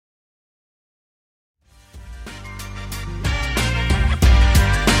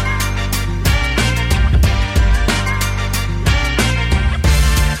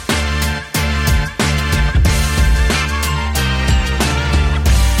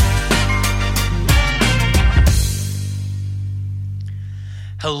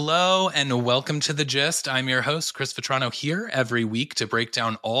Hello and welcome to The Gist. I'm your host, Chris Vetrano, here every week to break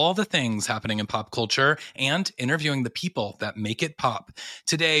down all the things happening in pop culture and interviewing the people that make it pop.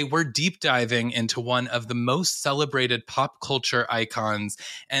 Today, we're deep diving into one of the most celebrated pop culture icons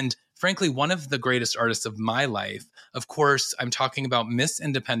and frankly, one of the greatest artists of my life. Of course, I'm talking about Miss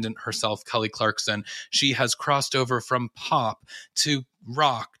Independent herself, Kelly Clarkson. She has crossed over from pop to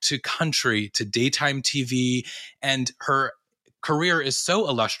rock to country to daytime TV, and her career is so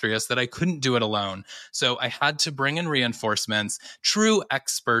illustrious that I couldn't do it alone. So I had to bring in reinforcements, true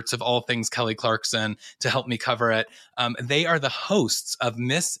experts of all things Kelly Clarkson, to help me cover it. They are the hosts of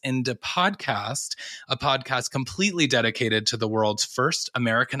Miss Indepodcast, a podcast completely dedicated to the world's first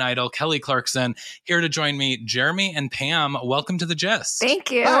American Idol. Kelly Clarkson, here to join me, Jeremy and Pam. Welcome to The Gist. Thank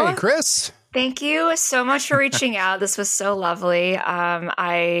you. Hi, Chris. Thank you so much for reaching out. This was so lovely.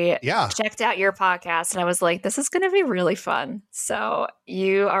 I checked out your podcast and I was like, this is going to be really fun. So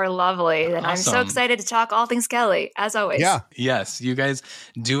you are lovely. And I'm so excited to talk all things Kelly, as always. Yeah. Yes, you guys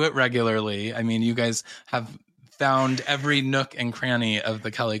do it regularly. I mean, you guys have found every nook and cranny of the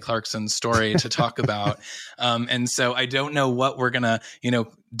Kelly Clarkson story to talk about. And so I don't know what we're going to,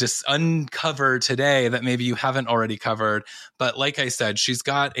 uncover today that maybe you haven't already covered. But like I said, she's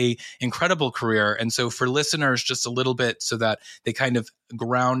got a incredible career. And so for listeners, just a little bit so that they kind of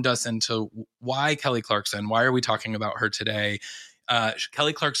ground us into why Kelly Clarkson, why are we talking about her today?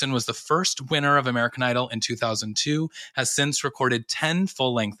 Kelly Clarkson was the first winner of American Idol in 2002, has since recorded 10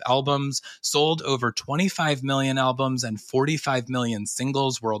 full-length albums, sold over 25 million albums and 45 million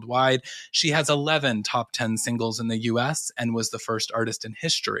singles worldwide. She has 11 top 10 singles in the US and was the first artist in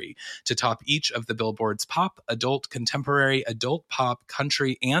history to top each of the Billboard's pop, adult, contemporary, adult pop,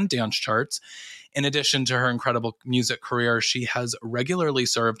 country, and dance charts. In addition to her incredible music career, she has regularly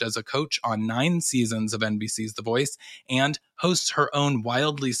served as a coach on 9 seasons of NBC's The Voice and hosts her own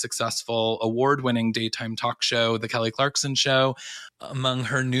wildly successful, award-winning daytime talk show, The Kelly Clarkson Show. Among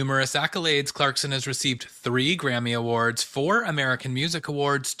her numerous accolades, Clarkson has received 3 Grammy Awards, 4 American Music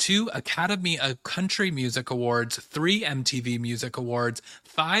Awards, 2 Academy of Country Music Awards, 3 MTV Music Awards,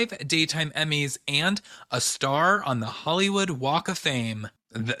 5 Daytime Emmys, and a star on the Hollywood Walk of Fame.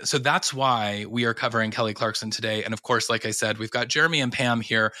 So that's why we are covering Kelly Clarkson today. And of course, like I said, we've got Jeremy and Pam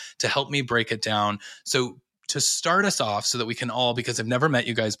here to help me break it down. So to start us off so that we can all, because I've never met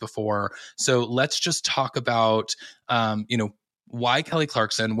you guys before. So let's just talk about, why Kelly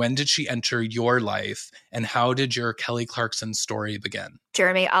Clarkson, when did she enter your life, and how did your Kelly Clarkson story begin?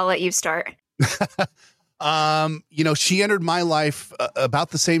 Jeremy, I'll let you start. She entered my life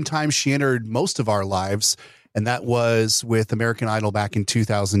about the same time she entered most of our lives. And that was with American Idol back in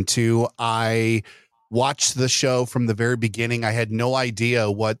 2002. I watched the show from the very beginning. I had no idea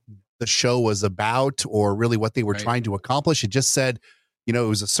what the show was about or really what they were trying to accomplish. It just said, it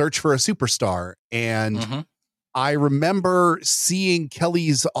was a search for a superstar. And I remember seeing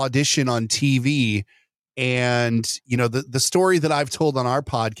Kelly's audition on TV. And, the story that I've told on our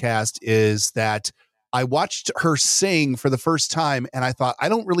podcast is that I watched her sing for the first time and I thought, I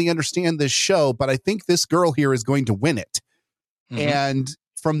don't really understand this show, but I think this girl here is going to win it. And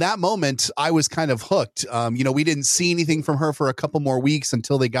from that moment, I was kind of hooked. We didn't see anything from her for a couple more weeks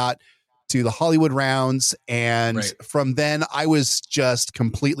until they got to the Hollywood rounds. And from then I was just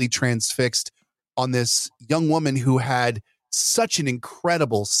completely transfixed on this young woman who had such an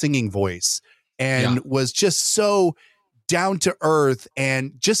incredible singing voice and was just so down to earth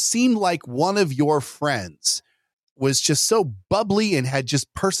and just seemed like one of your friends, was just so bubbly and had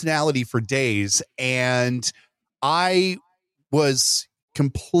just personality for days. And I was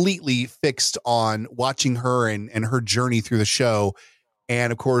completely fixed on watching her and her journey through the show.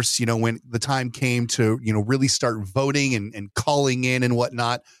 And of course, when the time came to, really start voting and calling in and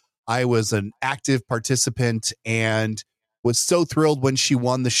whatnot, I was an active participant and was so thrilled when she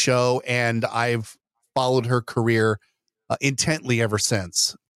won the show. And I've followed her career intently ever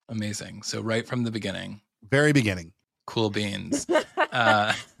since. Amazing. So right from the beginning, very beginning. Cool beans.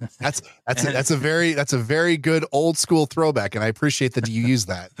 That's a very good old school throwback, and I appreciate that you use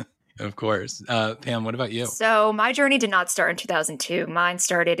that. Of course. Pam, what about you? So my journey did not start in 2002. Mine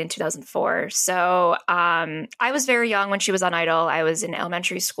started in 2004. So I was very young when she was on Idol. I was in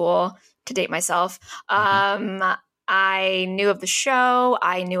elementary school, to date myself. I knew of the show.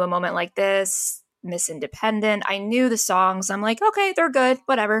 I knew A Moment Like This, Miss Independent. I knew the songs. I'm like, okay, they're good,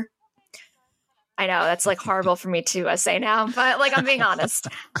 whatever. I know that's like horrible for me to say now, but like I'm being honest.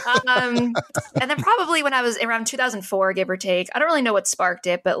 And then probably when I was around 2004, give or take, I don't really know what sparked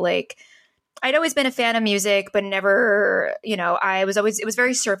it, but like I'd always been a fan of music, but never, it was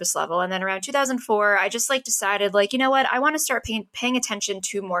very surface level. And then around 2004, I just decided you know what, I want to start paying attention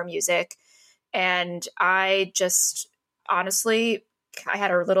to more music. And I just honestly, I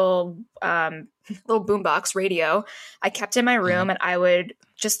had a little boombox radio I kept in my room, and I would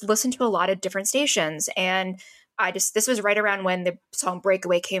just listen to a lot of different stations. And this was right around when the song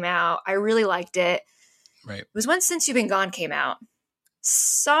Breakaway came out. I really liked it. Right. It was when Since You've Been Gone came out.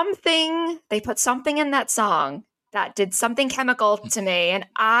 They put something in that song that did something chemical to me. And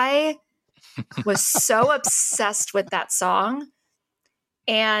I was so obsessed with that song.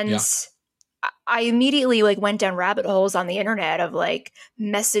 And I immediately went down rabbit holes on the internet of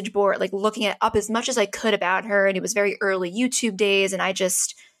message board, looking up as much as I could about her. And it was very early YouTube days. And I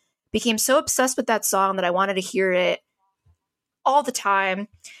just became so obsessed with that song that I wanted to hear it all the time.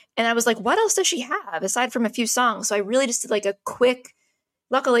 And I was like, what else does she have aside from a few songs? So I really just did a quick,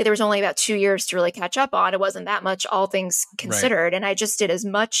 luckily there was only about 2 years to really catch up on. It wasn't that much, all things considered. Right. And I just did as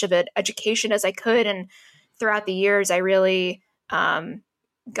much of an education as I could. And throughout the years, I really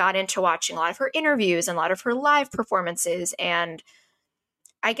got into watching a lot of her interviews and a lot of her live performances. And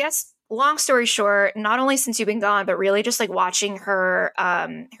I guess, long story short, not only Since You've Been Gone, but really just watching her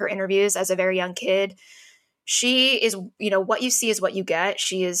her interviews as a very young kid. She is, what you see is what you get.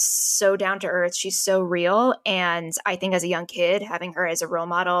 She is so down to earth. She's so real. And I think as a young kid, having her as a role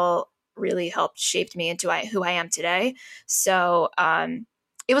model really helped shape me into who I am today. So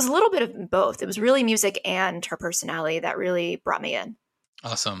it was a little bit of both. It was really music and her personality that really brought me in.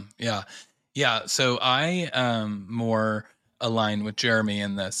 Awesome. Yeah. Yeah. So I more aligned with Jeremy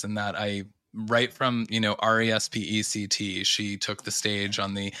in this, and that right from, RESPECT, she took the stage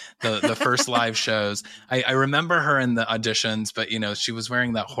on the first live shows. I remember her in the auditions, but, she was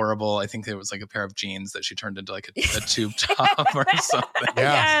wearing that horrible, I think it was a pair of jeans that she turned into a tube top or something.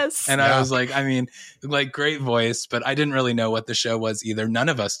 Yeah. Yes. And I was great voice, but I didn't really know what the show was either. None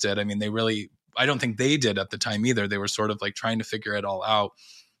of us did. I mean, I don't think they did at the time either. They were sort of trying to figure it all out.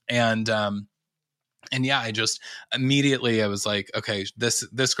 And yeah, I just immediately I was like, okay,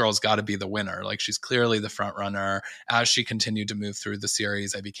 this girl's got to be the winner. She's clearly the front runner. As she continued to move through the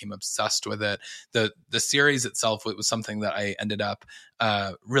series, I became obsessed with it. The series itself, it was something that I ended up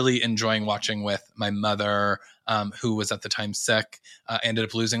really enjoying watching with my mother, who was at the time sick. I ended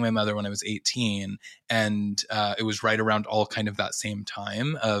up losing my mother when I was 18. And it was right around all kind of that same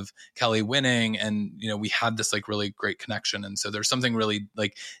time of Kelly winning. And, we had this really great connection. And so there's something really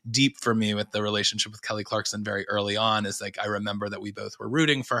deep for me with the relationship with Kelly Clarkson very early on. Is I remember that we both were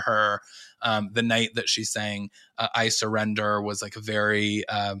rooting for her. The night that she sang I Surrender was a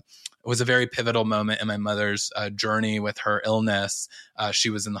very pivotal moment in my mother's journey with her illness. She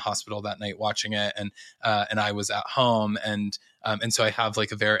was in the hospital that night watching it, and I was at home, and so I have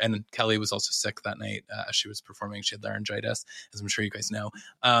and Kelly was also sick that night as she was performing. She had laryngitis, as I'm sure you guys know.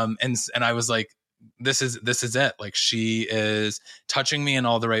 And I was like, this is it. She is touching me in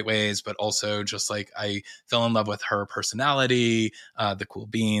all the right ways, but also just I fell in love with her personality, the cool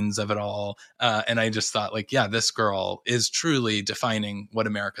beans of it all. And I just thought yeah, this girl is truly defining what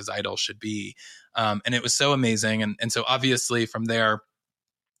America's Idol should be. And it was so amazing. And so obviously from there,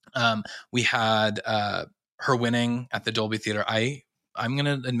 we had her winning at the Dolby Theater. I'm going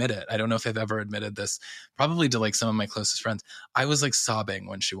to admit it. I don't know if I've ever admitted this, probably to some of my closest friends. I was sobbing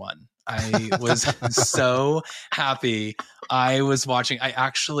when she won. I was so happy. I was watching. I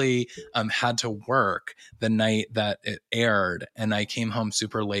actually had to work the night that it aired, and I came home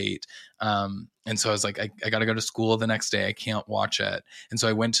super late. And so I was like, I got to go to school the next day. I can't watch it. And so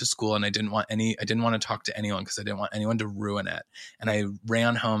I went to school, and I didn't want to talk to anyone because I didn't want anyone to ruin it. And I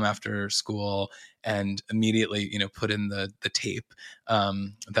ran home after school and immediately, put in the tape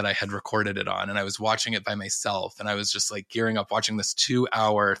that I had recorded it on. And I was watching it by myself, and I was just gearing up, watching this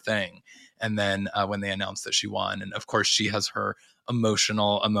 2-hour thing. And then when they announced that she won, and of course she has her a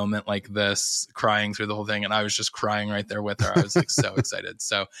moment like this, crying through the whole thing. And I was just crying right there with her. I was so excited.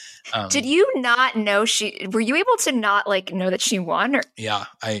 So did you not know were you able to not know that she won? Or yeah,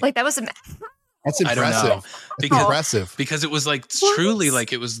 that was that's impressive. I don't know. Impressive. Because it was truly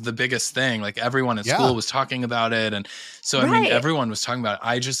it was the biggest thing. Everyone at school was talking about it. And so, I mean, everyone was talking about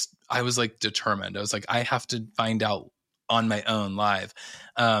it. I was determined. I was I have to find out on my own live.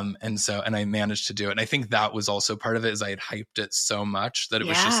 And I managed to do it. And I think that was also part of it, is I had hyped it so much that it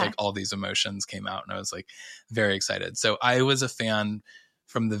was just all these emotions came out, and I was very excited. So I was a fan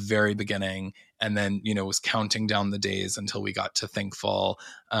from the very beginning. and then, was counting down the days until we got to Thankful,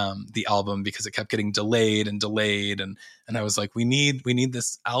 the album, because it kept getting delayed and delayed. And I was like, we need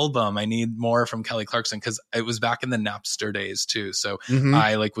this album. I need more from Kelly Clarkson, because it was back in the Napster days too. So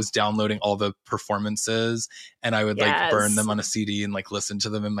I was downloading all the performances, and I would burn them on a CD and listen to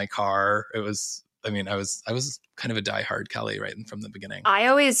them in my car. It was, I was kind of a diehard Kelly right from the beginning. I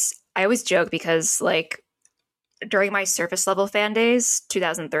always joke because during my surface level fan days,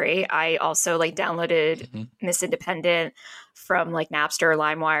 2003, I also downloaded Miss Independent from Napster or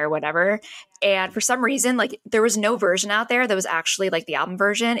LimeWire or whatever. And for some reason, there was no version out there that was actually the album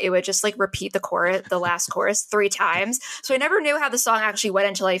version. It would just repeat the last chorus 3 times. So I never knew how the song actually went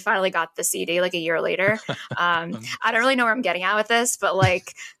until I finally got the CD a year later. I don't really know where I'm getting at with this, but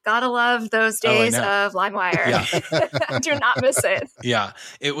gotta love those days of LimeWire. Yeah. Do not miss it. Yeah,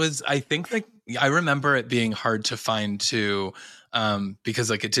 it was, I think I remember it being hard to find too, because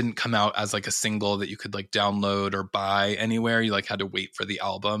it didn't come out as a single that you could download or buy anywhere. You had to wait for the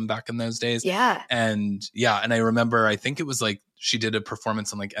album back in those days. Yeah. And I remember, I think it was she did a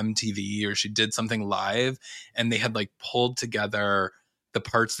performance on MTV, or she did something live, and they had pulled together the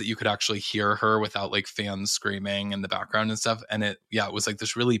parts that you could actually hear her without fans screaming in the background and stuff. And it was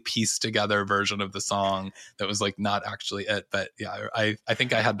this really pieced together version of the song that was not actually it. But yeah, I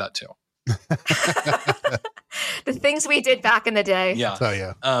think I had that too. The things we did back in the day. Yeah. Oh,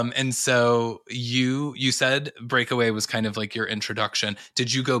 yeah. And so you said Breakaway was kind of your introduction.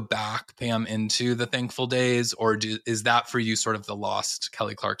 Did you go back, Pam, into the Thankful days, or is that for you sort of the lost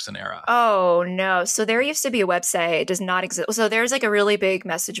Kelly Clarkson era? Oh, no. So there used to be a website. It does not exist. So there's a really big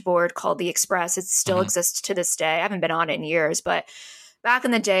message board called The Express. It still exists to this day. I haven't been on it in years, but back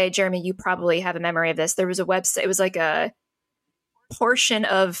in the day, Jeremy, you probably have a memory of this. There was a website. It was a portion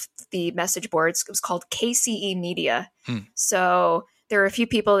of the message boards. It was called KCE Media. So there were a few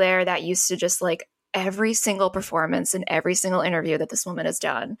people there that used to just every single performance and every single interview that this woman has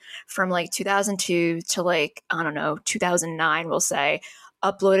done from 2002 to I don't know, 2009, we'll say,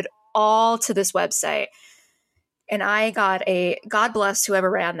 uploaded all to this website. And I got God bless whoever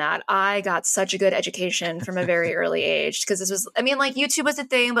ran that. I got such a good education from a very early age, because this was, YouTube was a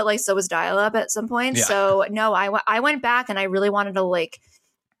thing, but so was dial-up at some point. Yeah. So no, I went back and I really wanted to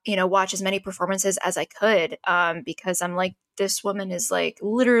watch as many performances as I could, because I'm this woman is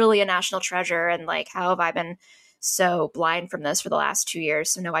literally a national treasure, and how have I been so blind from this for the last 2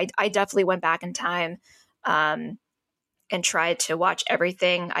 years? So no, I definitely went back in time, and tried to watch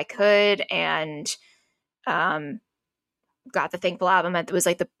everything I could, and got the Thankful album. It was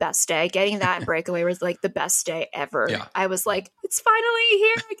the best day. Getting that and Breakaway was the best day ever. Yeah. I was it's finally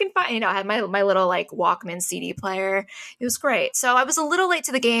here. I can find, I had my little Walkman CD player. It was great. So I was a little late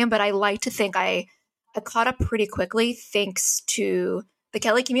to the game, but I like to think I caught up pretty quickly thanks to the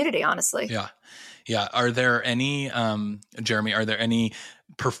Kelly community, honestly. Yeah. Yeah. Are there any, Jeremy, are there any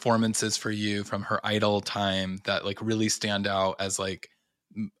performances for you from her Idol time that really stand out as a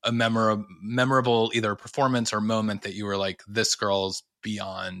memorable either performance or moment that you were this girl's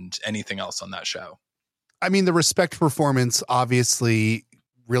beyond anything else on that show? I mean, the Respect performance obviously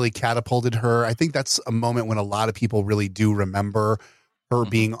really catapulted her. I think that's a moment when a lot of people really do remember her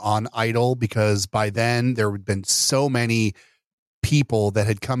being on Idol, because by then there had been so many people that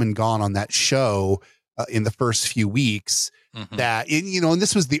had come and gone on that show in the first few weeks that, and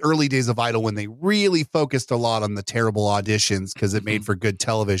this was the early days of Idol when they really focused a lot on the terrible auditions because it made for good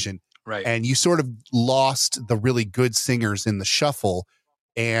television. Right. And you sort of lost the really good singers in the shuffle.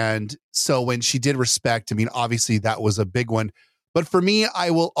 And so when she did Respect, I mean, obviously that was a big one. But for me,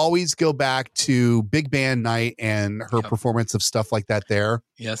 I will always go back to Big Band Night and her performance of Stuff Like That there.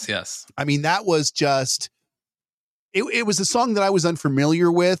 Yes, yes. I mean, that was just... It was a song that I was unfamiliar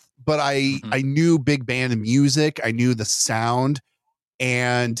with, but I knew big band and music. I knew the sound,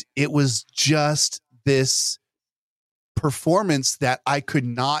 and it was just this performance that I could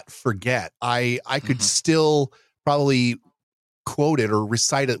not forget. I could still probably quote it or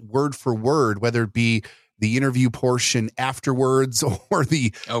recite it word for word, whether it be the interview portion afterwards or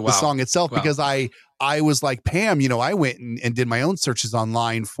the song itself, because I was like, Pam, I went and did my own searches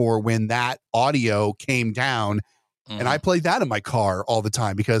online for when that audio came down. And I played that in my car all the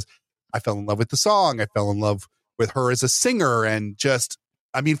time because I fell in love with the song. I fell in love with her as a singer. And just,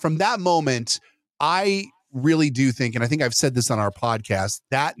 I mean, from that moment, I really do think, and I think I've said this on our podcast,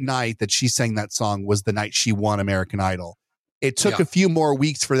 that night that she sang that song was the night she won American Idol. It took a few more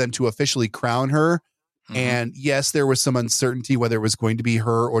weeks for them to officially crown her. And yes, there was some uncertainty whether it was going to be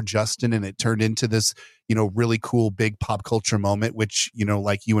her or Justin. And it turned into this, really cool, big pop culture moment, which,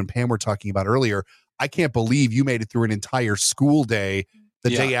 like you and Pam were talking about earlier. I can't believe you made it through an entire school day the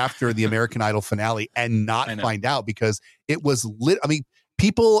day after the American Idol finale and not find out, because it was lit. I mean,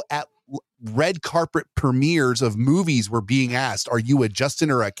 people at red carpet premieres of movies were being asked, are you a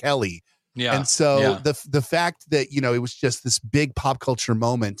Justin or a Kelly? Yeah. And so the fact that, you know, it was just this big pop culture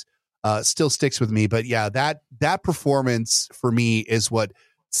moment still sticks with me. But yeah, that performance for me is what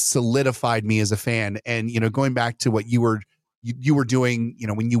solidified me as a fan. And, you know, going back to what you were doing, you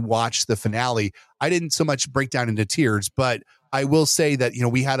know, when you watched the finale, I didn't so much break down into tears, but I will say that, you know,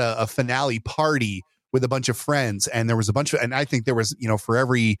 we had a finale party with a bunch of friends, and there was a bunch of, and I think there was, you know, for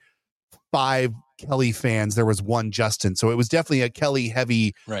every 5 Kelly fans, there was 1 Justin. So it was definitely a Kelly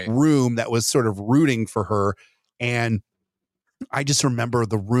heavy room that was sort of rooting for her. And I just remember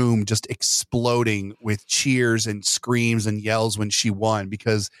the room just exploding with cheers and screams and yells when she won,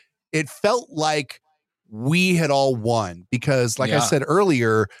 because it felt like we had all won. Because like I said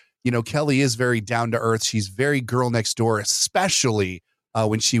earlier, you know, Kelly is very down to earth. She's very girl next door, especially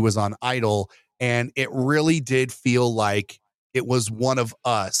when she was on Idol. And it really did feel like it was one of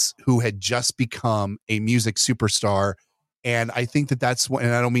us who had just become a music superstar. And I think that that's one,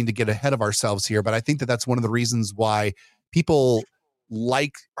 and I don't mean to get ahead of ourselves here, but I think that that's one of the reasons why people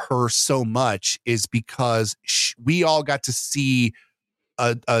like her so much, is because we all got to see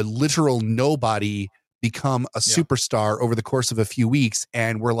a literal nobody become a superstar over the course of a few weeks.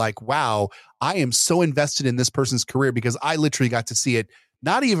 And we're like, wow, I am so invested in this person's career, because I literally got to see it,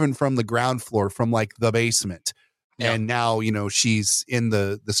 not even from the ground floor, from like the basement. Yeah. And now, you know, she's in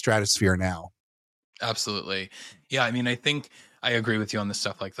the stratosphere now. Absolutely. Yeah. I mean, I think I agree with you on the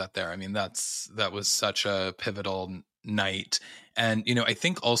stuff like that there. I mean, that was such a pivotal night. And, you know, I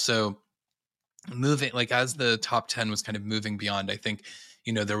think also moving, like, as the top 10 was kind of moving beyond, I think,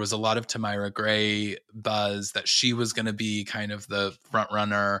 you know, there was a lot of Tamira Gray buzz that she was going to be kind of the front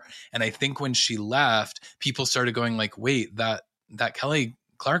runner. And I think when she left, people started going like, wait, that Kelly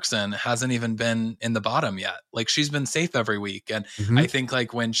Clarkson hasn't even been in the bottom yet. Like, she's been safe every week. And I think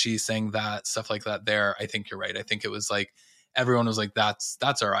like when she sang that stuff like that there, I think you're right. I think it was like, everyone was like, that's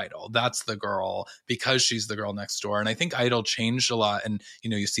our idol. That's the girl, because she's the girl next door. And I think Idol changed a lot. And, you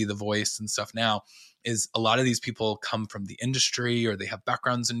know, you see The Voice and stuff now, is a lot of these people come from the industry, or they have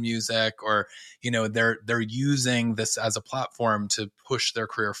backgrounds in music, or, you know, they're using this as a platform to push their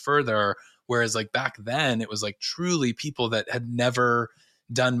career further. Whereas like back then, it was like truly people that had never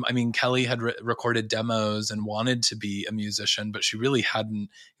done. I mean, Kelly had recorded demos and wanted to be a musician, but she really hadn't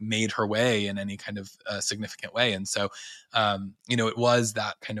made her way in any kind of significant way. And so, you know, it was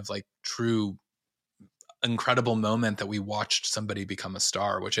that kind of like true incredible moment that we watched somebody become a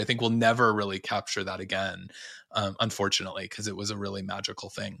star, which I think we'll never really capture that again, unfortunately, because it was a really magical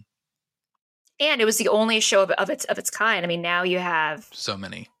thing. And it was the only show of its kind. I mean, now you have so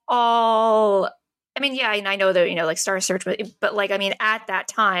many. I mean, yeah, and I know that, you know, like Star Search, but like, I mean, at that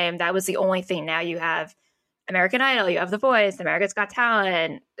time, that was the only thing. Now you have American Idol, you have The Voice, America's Got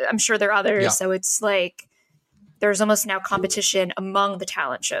Talent. I'm sure there are others. Yeah. So it's like, there's almost now competition among the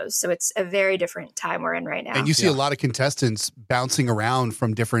talent shows. So it's a very different time we're in right now. And you see a lot of contestants bouncing around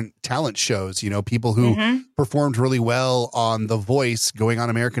from different talent shows, you know, people who performed really well on The Voice going on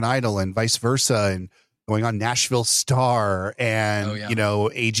American Idol, and vice versa, and going on Nashville Star and, you know,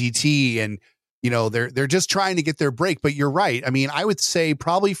 AGT, and, you know, they're just trying to get their break. But you're right. I mean, I would say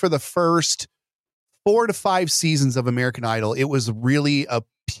probably for the first 4 to 5 seasons of American Idol, it was really a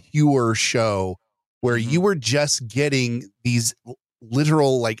pure show where you were just getting these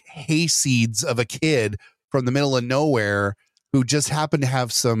literal like hayseeds of a kid from the middle of nowhere who just happened to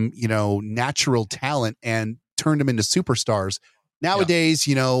have some, you know, natural talent and turned them into superstars. Nowadays,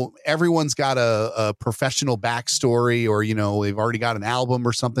 you know, everyone's got a professional backstory, or, you know, they've already got an album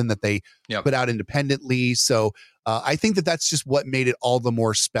or something that they put out independently. So I think that that's just what made it all the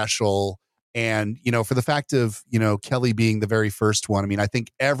more special. And, you know, for the fact of, you know, Kelly being the very first one, I mean, I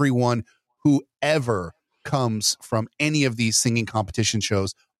think everyone who ever comes from any of these singing competition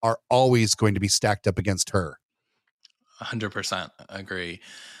shows are always going to be stacked up against her. 100% agree.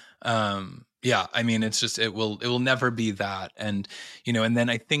 Yeah, I mean, it's just, it will never be that. And, you know, and then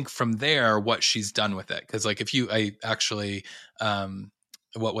I think from there, what she's done with it. Cause like I actually,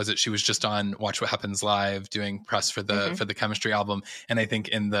 what was it? She was just on Watch What Happens Live doing press for the chemistry album. And I think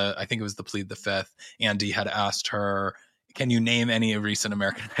I think it was the Plead the Fifth, Andy had asked her, can you name any recent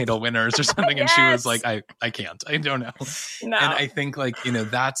American Idol winners or something? And she was like, I can't, I don't know. No. And I think like, you know,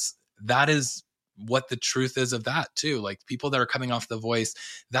 that is what the truth is of that too. Like people that are coming off The Voice,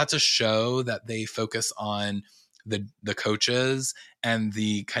 that's a show that they focus on the coaches and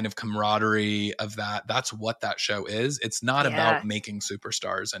the kind of camaraderie of that. That's what that show is. It's not about making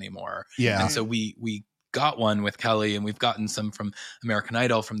superstars anymore. Yeah. And so we got one with Kelly, and we've gotten some from American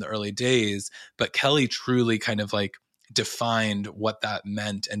Idol from the early days, but Kelly truly kind of like defined what that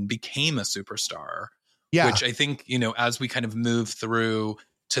meant and became a superstar. Yeah. Which I think, you know, as we kind of move through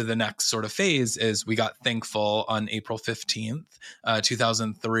to the next sort of phase, is we got Thankful on April 15th,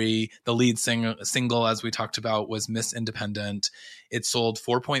 2003. The lead single, as we talked about, was Miss Independent. It sold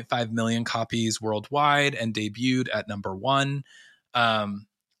 4.5 million copies worldwide and debuted at number 1.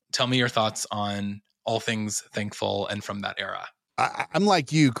 Tell me your thoughts on all things Thankful and from that era. I'm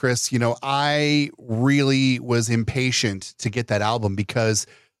like you, Chris. You know, I really was impatient to get that album because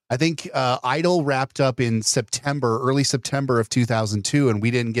I think Idol wrapped up in early September of 2002, and we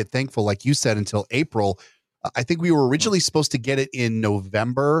didn't get Thankful, like you said, until April. I think we were originally supposed to get it in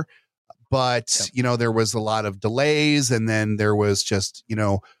November, but, you know, there was a lot of delays, and then there was just, you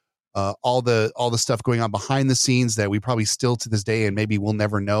know, all the stuff going on behind the scenes that we probably still to this day, and maybe we'll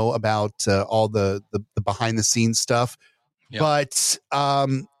never know about all the behind the scenes stuff. Yep. But,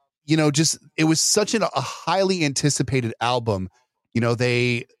 you know, just it was such a highly anticipated album. You know,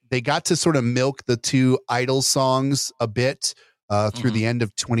 they got to sort of milk the 2 Idol songs a bit through the end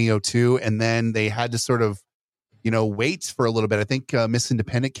of 2002. And then they had to sort of, you know, wait for a little bit. I think Miss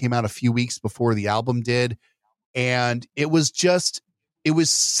Independent came out a few weeks before the album did. And it was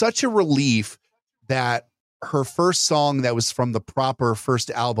such a relief that her first song that was from the proper first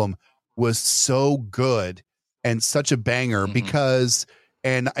album was so good and such a banger because,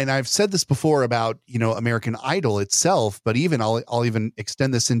 and I've said this before about, you know, American Idol itself, but even I'll even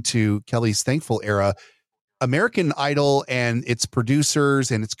extend this into Kelly's Thankful era. American Idol and its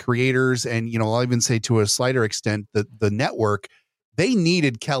producers and its creators, and, you know, I'll even say to a slighter extent, the network, they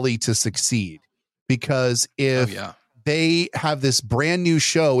needed Kelly to succeed, because if they have this brand new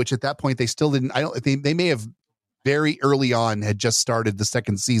show, which at that point they still didn't, they may have very early on had just started the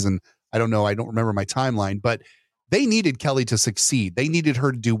second season. I don't know. I don't remember my timeline, but they needed Kelly to succeed. They needed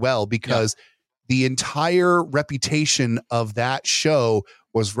her to do well, because the entire reputation of that show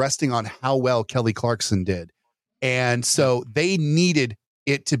was resting on how well Kelly Clarkson did. And so they needed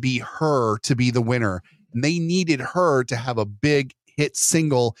it to be her to be the winner. And they needed her to have a big hit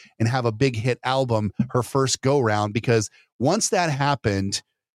single and have a big hit album her first go round, because once that happened,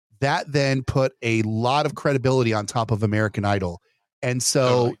 that then put a lot of credibility on top of American Idol. And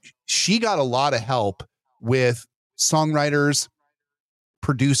so she got a lot of help with songwriters,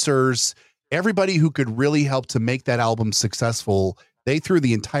 producers, everybody who could really help to make that album successful. They threw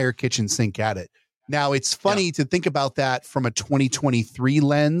the entire kitchen sink at it. Now, it's funny to think about that from a 2023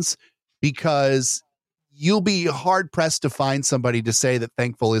 lens, because you'll be hard pressed to find somebody to say that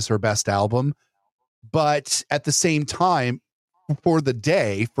Thankful is her best album. But at the same time, for the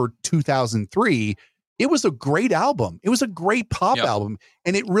day, for 2003, it was a great album. It was a great pop album.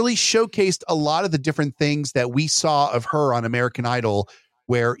 And it really showcased a lot of the different things that we saw of her on American Idol,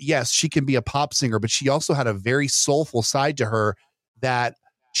 where, yes, she can be a pop singer, but she also had a very soulful side to her that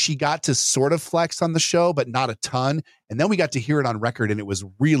she got to sort of flex on the show, but not a ton. And then we got to hear it on record, and it was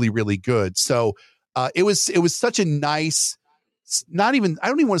really, really good. So it was such a nice, I don't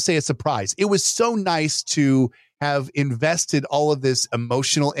even want to say a surprise. It was so nice to have invested all of this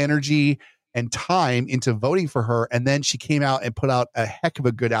emotional energy and time into voting for her. And then she came out and put out a heck of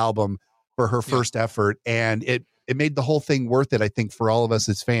a good album for her first effort. And it made the whole thing worth it, I think, for all of us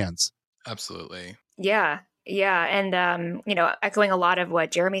as fans. Absolutely. Yeah. Yeah. And, you know, echoing a lot of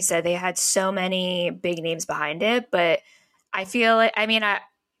what Jeremy said, they had so many big names behind it. But I feel like,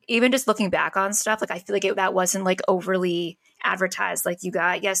 even just looking back on stuff, like, I feel like that wasn't like overly advertised. Like, you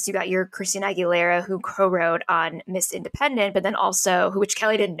got your Christina Aguilera, who co-wrote on Miss Independent, but then also, which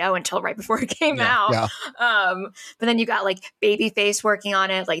Kelly didn't know until right before it came out. Yeah. But then you got like Babyface working on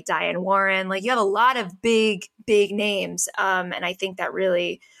it, like Diane Warren. Like, you have a lot of big names. And I think that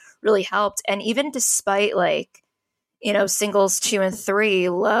really, really helped. And even despite, like, you know, singles 2 and 3,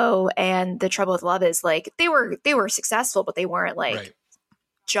 Low and The Trouble with Love Is, like, they were successful, but they weren't like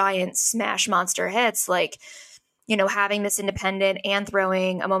giant smash monster hits. Like, you know, having Miss Independent and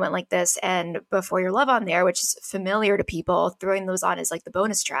throwing A Moment Like This and Before Your Love on there, which is familiar to people, throwing those on as like the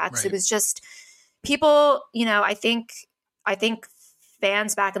bonus tracks. It was just, people, you know, I think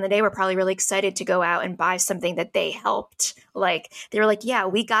fans back in the day were probably really excited to go out and buy something that they helped. Like, they were like, yeah,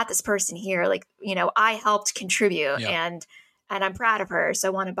 we got this person here. Like, you know, I helped contribute and I'm proud of her. So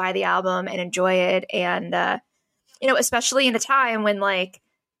I want to buy the album and enjoy it. And, you know, especially in a time when, like,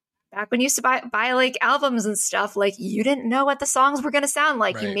 back when you used to buy like albums and stuff, like, you didn't know what the songs were going to sound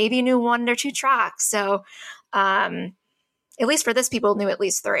like. You maybe knew 1 or 2 tracks. So, at least for this, people knew at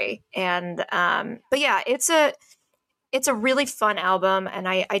least 3. And, but yeah, it's a really fun album. And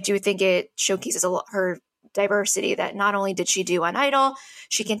I do think it showcases her diversity, that not only did she do on Idol,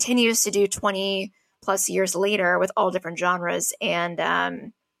 she continues to do 20 plus years later with all different genres.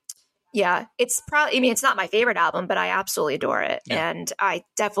 And yeah, it's probably, I mean, it's not my favorite album, but I absolutely adore it. Yeah. And I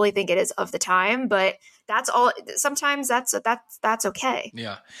definitely think it is of the time, but that's all. Sometimes that's okay.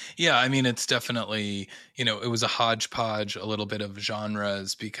 Yeah. Yeah. I mean, it's definitely, you know, it was a hodgepodge, a little bit of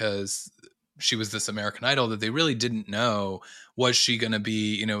genres, because she was this American Idol that they really didn't know, was she going to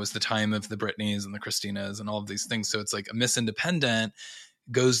be, you know, it was the time of the Britneys and the Christinas and all of these things. So it's like a Miss Independent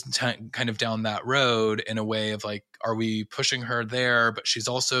goes kind of down that road in a way of like, are we pushing her there? But she's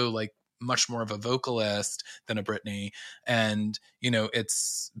also like much more of a vocalist than a Britney. And, you know,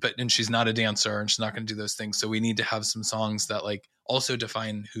 and she's not a dancer and she's not going to do those things. So we need to have some songs that like also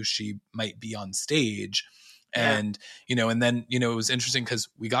define who she might be on stage. And, you know, and then, you know, it was interesting because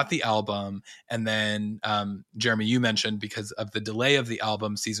we got the album, and then Jeremy, you mentioned because of the delay of the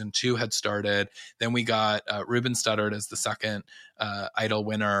album, season 2 had started. Then we got Ruben Studdard as the second Idol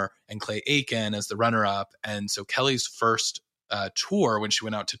winner and Clay Aiken as the runner up. And so Kelly's first tour when she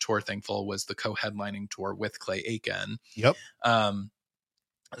went out to tour Thankful was the co-headlining tour with Clay Aiken. Yep.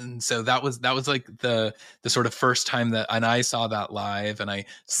 And so that was like the sort of first time that, and I saw that live, and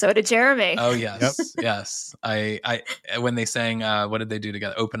so did Jeremy. Oh yes. Yep. Yes. I when they sang, what did they do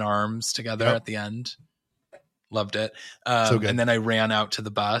together? Open Arms together at the end. Loved it. So good. And then I ran out to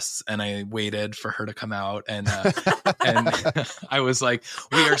the bus and I waited for her to come out, and and I was like,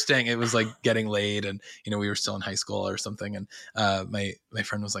 we are staying. It was like getting late, and you know, we were still in high school or something. And my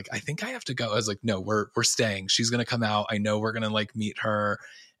friend was like, I think I have to go. I was like, no, we're staying. She's gonna come out. I know we're gonna like meet her.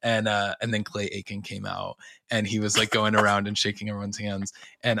 And then Clay Aiken came out, and he was like going around and shaking everyone's hands.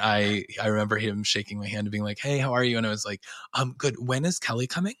 And I remember him shaking my hand and being like, hey, how are you? And I was like, good. When is Kelly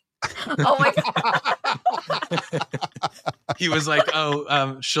coming? Oh my God. He was like,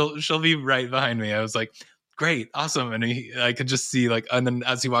 she'll be right behind me. I was like, great, awesome. And I could just see like, and then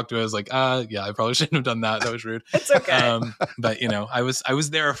as he walked away, I was like, yeah, I probably shouldn't have done that. That was rude. It's okay. But you know, I was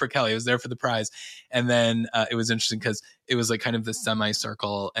there for Kelly. I was there for the prize. And then it was interesting because it was like kind of the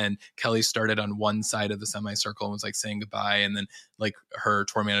semicircle, and Kelly started on one side of the semicircle and was like saying goodbye. And then like her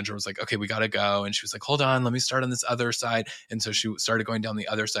tour manager was like, okay, we got to go. And she was like, hold on, let me start on this other side. And so she started going down the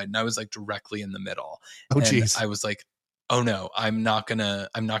other side, and I was like directly in the middle. Oh, geez. I was like, oh no, I'm not gonna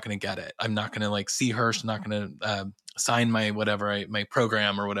get it. I'm not gonna like see her. She's not gonna sign my my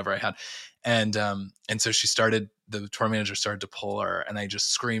program or whatever I had. And so the tour manager started to pull her, and I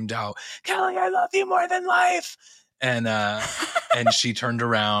just screamed out, Kelly, I love you more than life. And she turned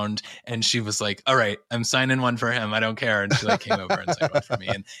around and she was like, all right, I'm signing one for him. I don't care. And she like came over and signed one for me.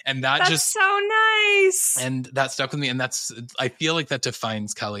 And that's just so nice. And that stuck with me. And I feel like that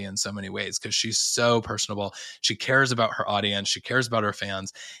defines Kelly in so many ways, because she's so personable. She cares about her audience. She cares about her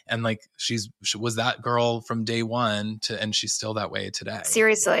fans. And like, she was that girl from day one and she's still that way today.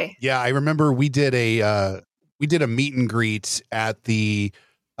 Seriously. Yeah. I remember we did a meet and greet at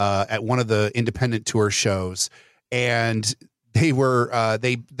at one of the independent tour shows. And they were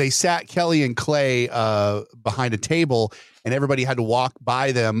they sat Kelly and Clay behind a table, and everybody had to walk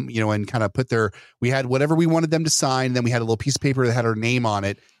by them, you know, and kind of we had whatever we wanted them to sign. And then we had a little piece of paper that had our name on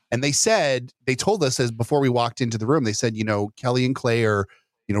it. And they told us, as before we walked into the room, they said, you know, Kelly and Clay are,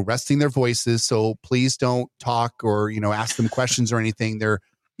 you know, resting their voices. So please don't talk or, you know, ask them questions or anything. They're,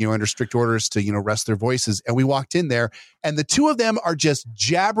 you know, under strict orders to, you know, rest their voices. And we walked in there, and the two of them are just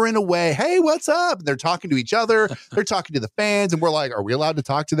jabbering away. Hey, what's up? And they're talking to each other. They're talking to the fans. And we're like, are we allowed to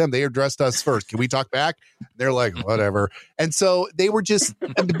talk to them? They addressed us first. Can we talk back? They're like, whatever. And so they were just,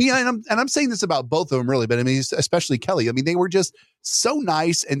 and I'm saying this about both of them really, but I mean, especially Kelly. I mean, they were just so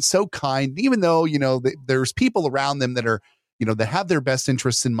nice and so kind, even though, you know, there's people around them that are, you know, that have their best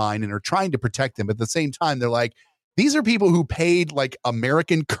interests in mind and are trying to protect them. But at the same time, they're like, these are people who paid like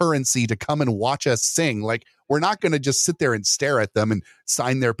American currency to come and watch us sing. Like, we're not going to just sit there and stare at them and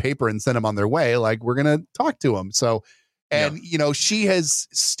sign their paper and send them on their way. Like, we're going to talk to them. So, and, you know, she has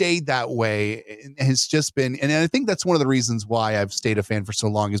stayed that way and has just been, and I think that's one of the reasons why I've stayed a fan for so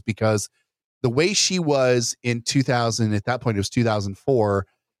long, is because the way she was in 2000, at that point, it was 2004,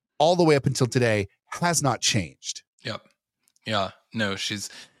 all the way up until today, has not changed. Yep. Yeah. No, she's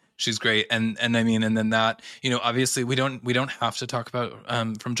great. And I mean, and then that, you know, obviously we don't have to talk about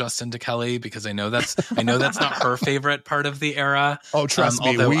from Justin to Kelly, because I know that's not her favorite part of the era. Oh, trust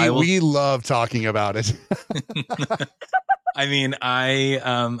me. We love talking about it. I mean,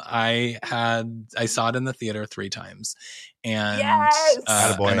 I saw it in the theater 3 times, and yes!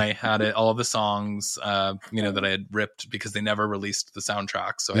 And I had it, all the songs, that I had ripped because they never released the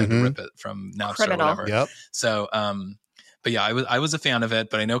soundtrack, so I had to rip it from Napster or whatever. Yep. So, but yeah, I was a fan of it,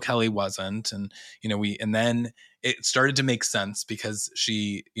 but I know Kelly wasn't, and and then it started to make sense because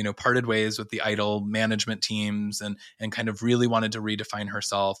she, parted ways with the Idol management teams and kind of really wanted to redefine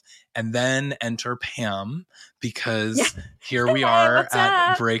herself. And then enter Pam, because here we are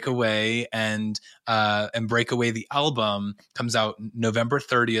at Breakaway, and Breakaway, the album, comes out November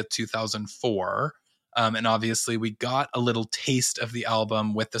 30th, 2004. And obviously we got a little taste of the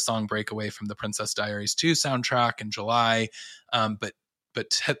album with the song Breakaway from the Princess Diaries 2 soundtrack in July. But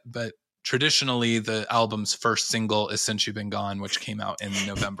traditionally, the album's first single is Since You've Been Gone, which came out in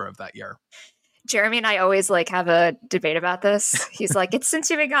November of that year. Jeremy and I always have a debate about this. He's like, it's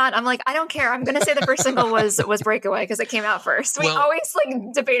Since You've Been Gone. I'm like, I don't care. I'm going to say the first single was Breakaway because it came out first. We always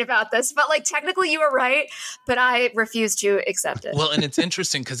debate about this, but technically you were right, but I refuse to accept it. Well, and it's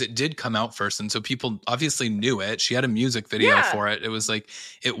interesting because it did come out first. And so people obviously knew it. She had a music video for it. It was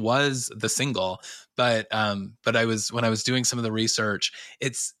it was the single. But when I was doing some of the research,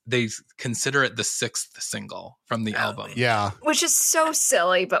 they consider it the 6th single from the album. Yeah. Which is so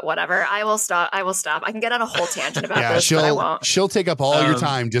silly, but whatever. I will stop. I can get on a whole tangent about this, but I won't. She'll take up all your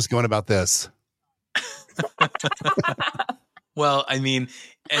time just going about this. Well, I mean,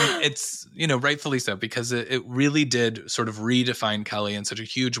 and it's, rightfully so, because it really did sort of redefine Kelly in such a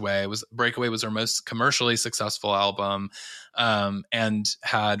huge way. Breakaway was her most commercially successful album, and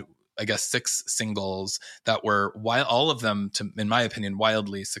had, I guess, 6 singles that were, all of them, in my opinion,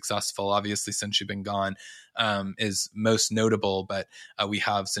 wildly successful. Obviously, Since You've Been Gone is most notable, but we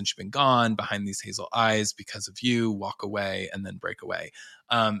have Since You've Been Gone, Behind These Hazel Eyes, Because of You, Walk Away, and then Breakaway.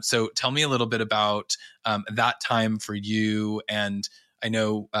 So tell me a little bit about that time for you. And I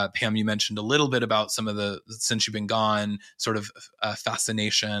know, Pam, you mentioned a little bit about some of the Since You've Been Gone sort of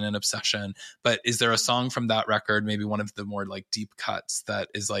fascination and obsession, but is there a song from that record, maybe one of the more deep cuts, that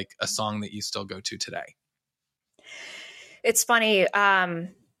is a song that you still go to today? It's funny.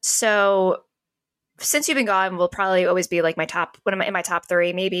 So Since You've Been Gone will probably always be my top, in my top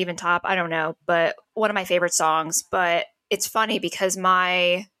 3, maybe even top, I don't know, but one of my favorite songs. But it's funny because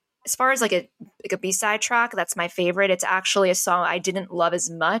as far as a B-side track, that's my favorite. It's actually a song I didn't love as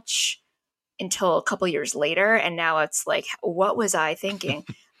much until a couple years later. And now it's what was I thinking?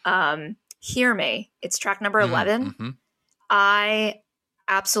 Hear Me. It's track number 11. Mm-hmm. I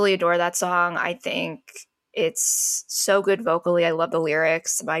absolutely adore that song. I think it's so good vocally. I love the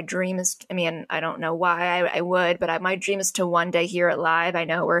lyrics. My dream is, I don't know why I would, but my dream is to one day hear it live. I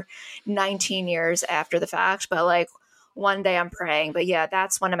know we're 19 years after the fact, but one day I'm praying. But yeah,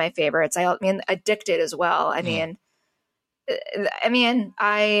 that's one of my favorites. Addicted as well. I'm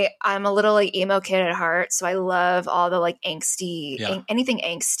a little emo kid at heart, so I love all the angsty, anything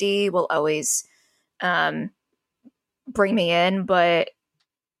angsty will always bring me in, but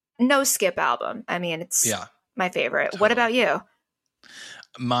no skip album. It's my favorite. Totally. What about you?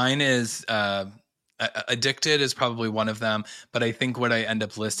 Mine is Addicted is probably one of them, but I think what I end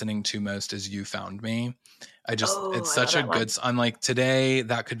up listening to most is You Found Me. It's such a good, I'm today,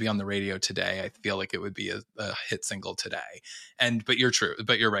 that could be on the radio today. I feel like it would be a hit single today. But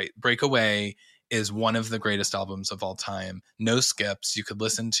you're right. Breakaway is one of the greatest albums of all time. No skips. You could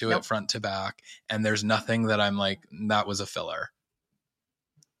listen to it front to back, and there's nothing that I'm that was a filler.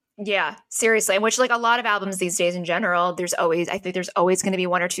 Yeah, seriously. Which a lot of albums these days in general, I think there's always going to be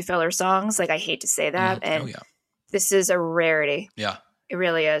 1 or 2 filler songs. I hate to say that. And this is a rarity. Yeah. It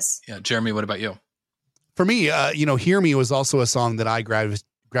really is. Yeah. Jeremy, what about you? For me, Hear Me was also a song that I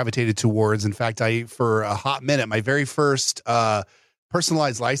gravitated towards. In fact, for a hot minute, my very first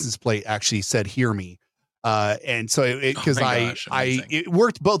personalized license plate actually said Hear Me. And so it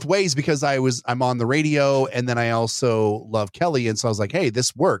worked both ways because I'm on the radio, and then I also love Kelly. And so I was like, hey,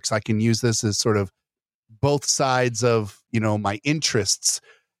 this works. I can use this as sort of both sides of, my interests.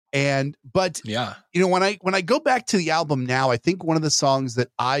 But when I go back to the album now, I think one of the songs that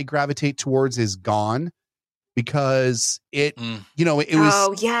I gravitate towards is Gone, because it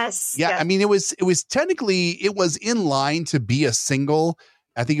was, yes. Yeah. Yes. It was technically, it was in line to be a single.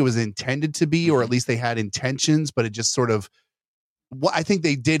 I think it was intended to be, or at least they had intentions, but it just sort of, I think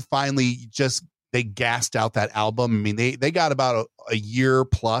they did finally they gassed out that album. They got about a year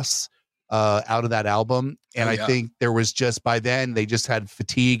plus out of that album. And I think there was by then they just had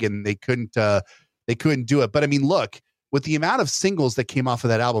fatigue and they couldn't do it. But look, with the amount of singles that came off of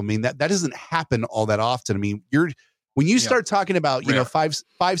that album, that doesn't happen all that often. When you start talking about, you know, five,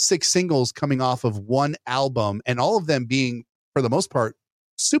 six singles coming off of one album and all of them being, for the most part,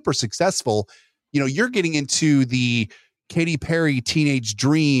 super successful, you know, you're getting into the Katy Perry Teenage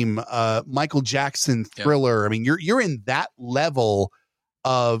Dream, Michael Jackson Thriller. I mean, you're in that level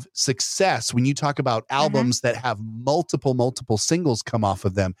of success when you talk about albums that have multiple singles come off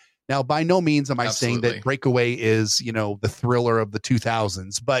of them. Now, by no means am I saying that Breakaway is, you know, the Thriller of the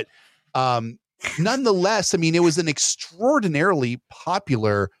 2000s, but nonetheless, I mean, it was an extraordinarily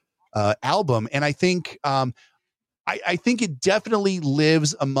popular album, and I think I think it definitely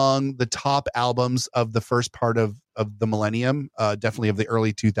lives among the top albums of the first part of the millennium, definitely of the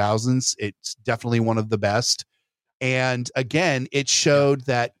early 2000s. It's definitely one of the best. And again, it showed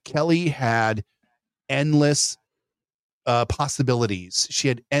that Kelly had endless possibilities. She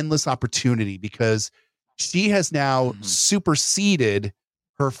had endless opportunity because she has now superseded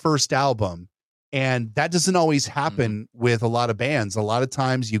her first album. And that doesn't always happen with a lot of bands. A lot of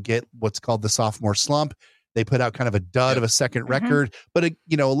times you get what's called the sophomore slump. They put out kind of a dud of a second record, but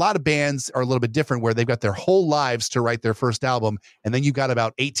you know, a lot of bands are a little bit different where they've got their whole lives to write their first album. And then you got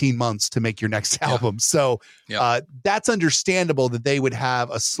about 18 months to make your next album. So that's understandable that they would have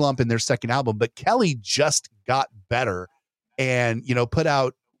a slump in their second album, but Kelly just got better and, you know, put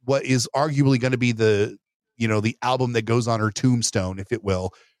out what is arguably going to be the, you know, the album that goes on her tombstone, if it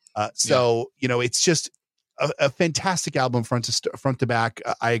will. You know, it's just a fantastic album front to back.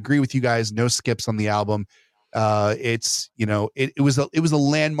 I agree with you guys. No skips on the album. It's, you know, it was a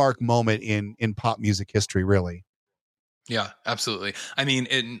landmark moment in pop music history, really. Yeah, absolutely. I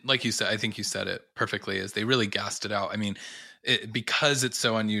mean, like you said, I think you said it perfectly, is they really gassed it out. I mean, because it's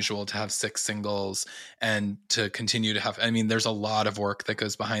so unusual to have 6 singles and to continue to have, I mean, there's a lot of work that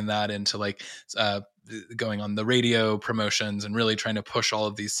goes behind that into like, going on the radio promotions and really trying to push all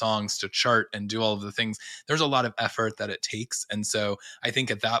of these songs to chart and do all of the things. There's a lot of effort that it takes. And so I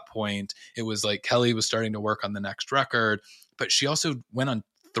think at that point it was like Kelly was starting to work on the next record, but she also went on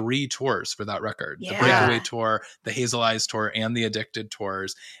 3 tours for that record, the Breakaway tour, the Hazel Eyes tour, and the Addicted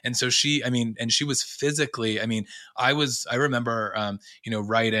tours. And so she, I mean, and she was physically, I mean, I remember, you know,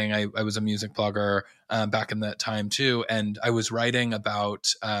 writing, I was a music blogger back in that time too. And I was writing about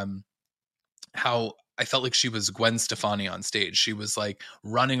how I felt like she was Gwen Stefani on stage. She was like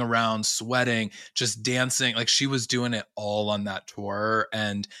running around, sweating, just dancing. Like she was doing it all on that tour.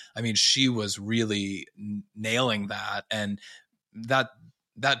 And I mean, she was really nailing that. And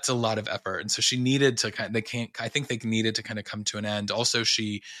that's a lot of effort. And so she needed to I think they needed to kind of come to an end. Also,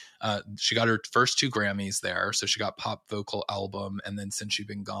 she got her first 2 Grammys there. So she got pop vocal album. And then Since You've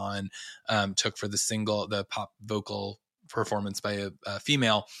Been Gone, took for the pop vocal performance by a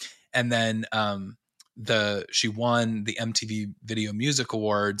female. And then she won the MTV Video Music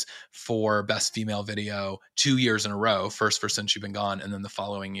Awards for Best Female Video 2 years in a row, first for Since You've Been Gone, and then the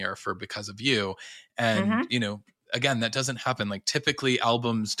following year for Because of You. And, you know, again, that doesn't happen. Like typically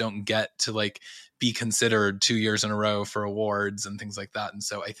albums don't get to like be considered 2 years in a row for awards and things like that. And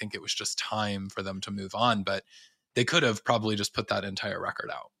so I think it was just time for them to move on, but they could have probably just put that entire record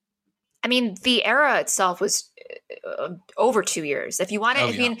out. I mean, the era itself was over 2 years. If you want to,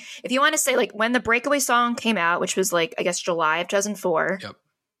 if you want to say like when the Breakaway song came out, which was like, I guess July of 2004,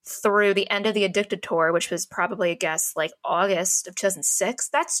 through the end of the Addicted tour, which was probably, I guess, like August of 2006,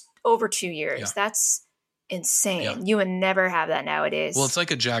 that's over 2 years. That's insane. You would never have that nowadays. Well, it's like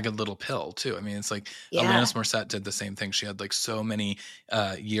a jagged little pill too. I mean, it's like Alanis Morissette did the same thing. She had like so many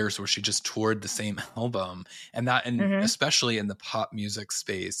years where she just toured the same album, and especially in the pop music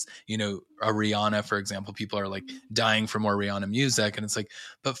space, you know, a Rihanna, for example, people are like dying for more Rihanna music, and it's like,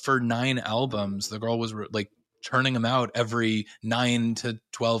 but for 9 albums, the girl was like turning them out every 9 to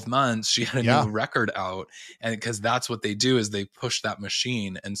 12 months. She had a new record out, and because that's what they do, is they push that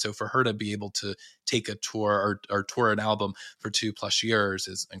machine. And so for her to be able to take a tour or tour an album for 2+ years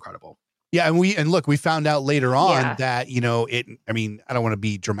is incredible. Yeah. And look, we found out later on that, you know, I mean, I don't want to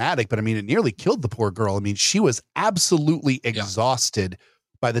be dramatic, but I mean, it nearly killed the poor girl. I mean, she was absolutely exhausted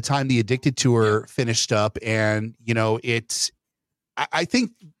by the time the Addicted tour finished up. And, you know, I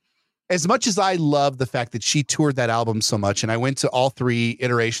think, as much as I love the fact that she toured that album so much, and I went to all 3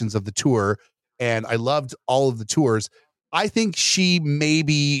 iterations of the tour and I loved all of the tours, I think she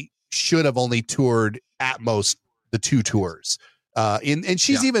maybe should have only toured at most the 2 tours. And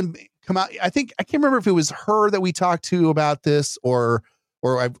she's even come out. I can't remember if it was her that we talked to about this or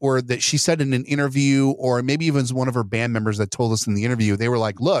that she said in an interview, or maybe even one of her band members that told us in the interview. They were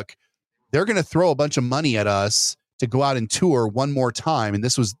like, look, they're going to throw a bunch of money at us to go out and tour one more time. And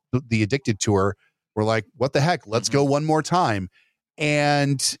this was the Addicted tour. We're like, what the heck? Let's go one more time.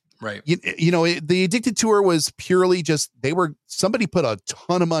 And Right. The Addicted tour was purely just, somebody put a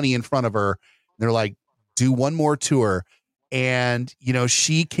ton of money in front of her. They're like, do one more tour. And,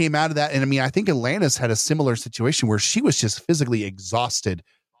 she came out of that. And I mean, I think Alanis had a similar situation where she was just physically exhausted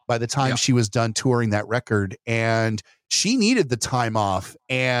by the time she was done touring that record, and she needed the time off.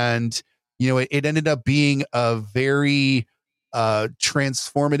 And, it ended up being a very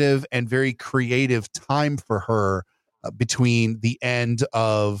transformative and very creative time for her between the end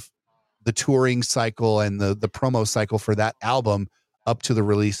of the touring cycle and the promo cycle for that album up to the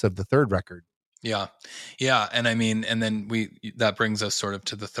release of the third record. Yeah. Yeah. And I mean, and then that brings us sort of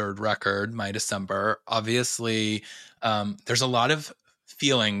to the third record, My December. Obviously, there's a lot of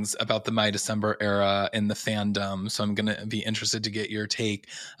feelings about the My December era in the fandom. So I'm going to be interested to get your take.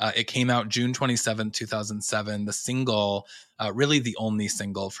 It came out June 27th, 2007. The single, really the only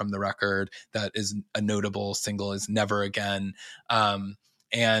single from the record that is a notable single, is Never Again.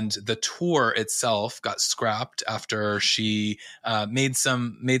 And the tour itself got scrapped after she made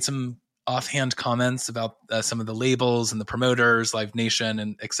some offhand comments about some of the labels and the promoters, Live Nation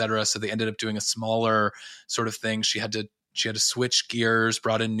and et cetera. So they ended up doing a smaller sort of thing. She had to switch gears,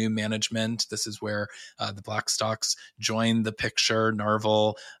 brought in new management. This is where the Blackstocks joined the picture.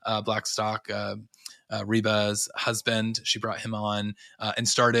 Narvel Blackstock, Reba's husband, she brought him on and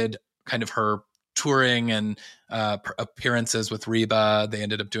started kind of her touring and appearances with Reba. They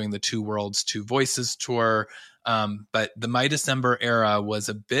ended up doing the Two Worlds, Two Voices tour. But the My December era was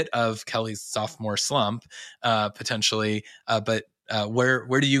a bit of Kelly's sophomore slump, potentially. But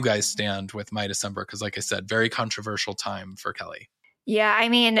where do you guys stand with My December? Because like I said, very controversial time for Kelly. Yeah, I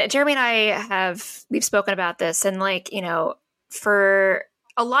mean, Jeremy and I we've spoken about this, and for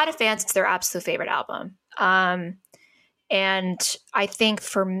a lot of fans, it's their absolute favorite album. And I think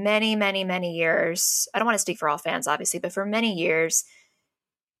for many, many, many years, I don't want to speak for all fans, obviously, but for many years,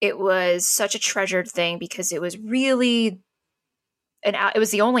 it was such a treasured thing because it was really it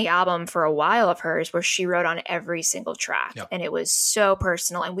was the only album for a while of hers where she wrote on every single track. Yep. And it was so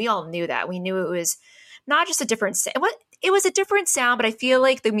personal. And we all knew that. We knew it was not just a different it was a different sound, but I feel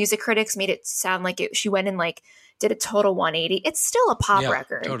like the music critics made it sound like she went and did a total 180. It's still a pop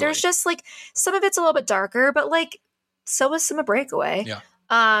record. Totally. There's just some of it's a little bit darker, but so was Summer Breakaway. Yeah.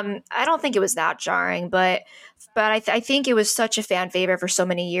 I don't think it was that jarring, but I think it was such a fan favorite for so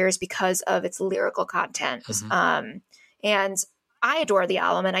many years because of its lyrical content. Mm-hmm. And I adore the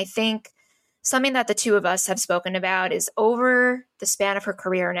album. And I think something that the two of us have spoken about is over the span of her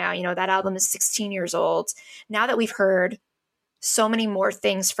career now, that album is 16 years old. Now that we've heard so many more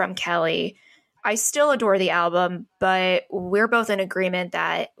things from Kelly, I still adore the album, but we're both in agreement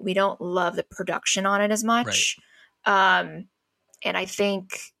that we don't love the production on it as much. Right. And I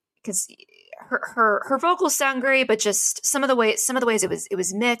think because her vocals sound great, but just some of the ways it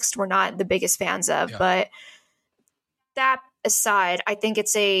was mixed, we're not the biggest fans of. Yeah. But that aside, I think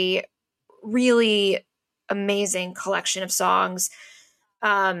it's a really amazing collection of songs.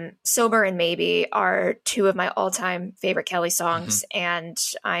 Sober and Maybe are two of my all-time favorite Kelly songs, mm-hmm. and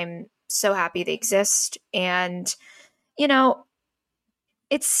I'm so happy they exist. And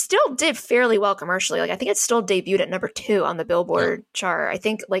it still did fairly well commercially. I think it still debuted at number 2 on the Billboard chart. I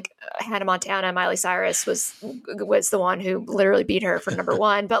think Hannah Montana, Miley Cyrus was the one who literally beat her for number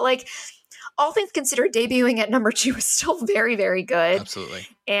 1. But all things considered, debuting at number 2 is still very, very good. Absolutely.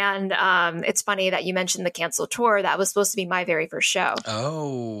 And it's funny that you mentioned the canceled tour. That was supposed to be my very first show.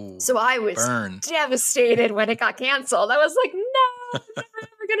 Oh. So I was devastated when it got canceled. I was like, no, I'm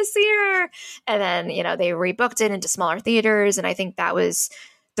never going to see her. And then, they rebooked it into smaller theaters. And I think that was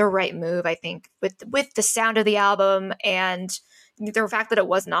the right move, I think, with the sound of the album and the fact that it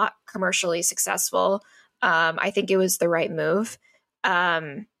was not commercially successful. I think it was the right move.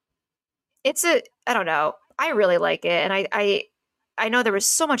 I don't know. I really like it. And I know there was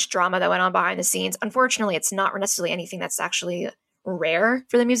so much drama that went on behind the scenes. Unfortunately, it's not necessarily anything that's actually rare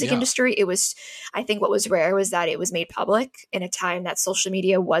for the music industry. I think what was rare was that it was made public in a time that social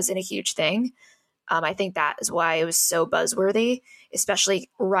media wasn't a huge thing. I think that is why it was so buzzworthy,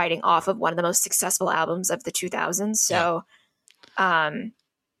 especially riding off of one of the most successful albums of the 2000s. So,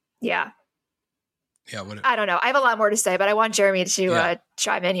 yeah. I don't know. I have a lot more to say, but I want Jeremy to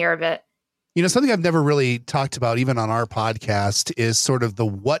chime in here a bit. Something I've never really talked about, even on our podcast, is sort of the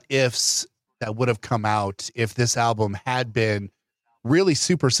what ifs that would have come out if this album had been really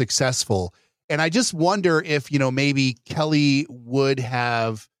super successful. And I just wonder if, maybe Kelly would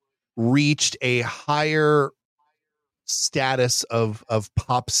have reached a higher status of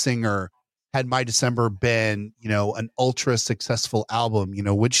pop singer had My December been, an ultra successful album.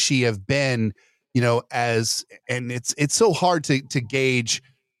 Would she have been, and it's so hard to gauge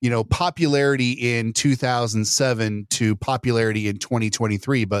popularity in 2007 to popularity in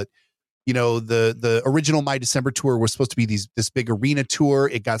 2023. But, the original My December tour was supposed to be this big arena tour.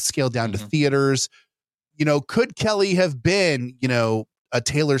 It got scaled down to theaters. Could Kelly have been, a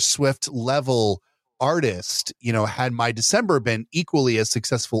Taylor Swift level artist, had My December been equally as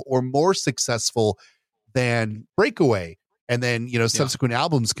successful or more successful than Breakaway? And then, subsequent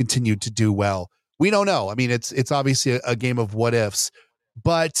albums continued to do well. We don't know. I mean, it's obviously a game of what ifs,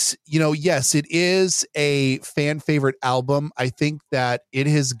 but yes, it is a fan favorite album. I think that it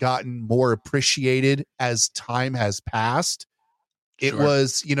has gotten more appreciated as time has passed. It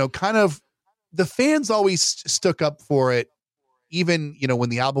was, kind of, the fans always stuck up for it, even, when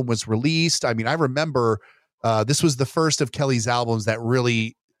the album was released. I mean, I remember this was the first of Kelly's albums that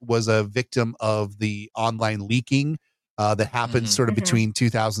really was a victim of the online leaking that happened sort of between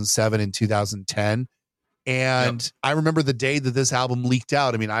 2007 and 2010. And I remember the day that this album leaked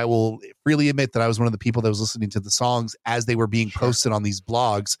out. I mean, I will freely admit that I was one of the people that was listening to the songs as they were being posted on these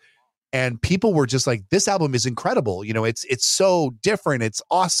blogs. And people were just like, this album is incredible. It's so different. It's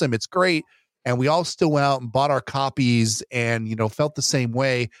awesome. It's great. And we all still went out and bought our copies and, felt the same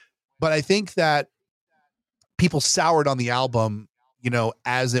way. But I think that people soured on the album,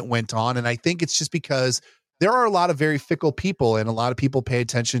 as it went on. And I think it's just because there are a lot of very fickle people, and a lot of people pay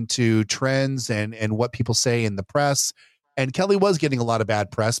attention to trends and what people say in the press. And Kelly was getting a lot of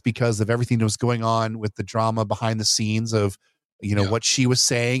bad press because of everything that was going on with the drama behind the scenes of, what she was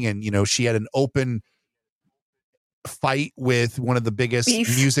saying. And, she had an open fight with one of the biggest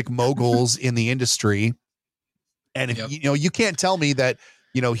music moguls in the industry. And if, you can't tell me that,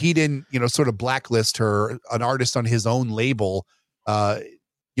 he didn't, sort of blacklist her, an artist on his own label.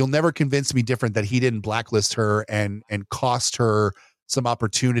 You'll never convince me different that he didn't blacklist her and cost her some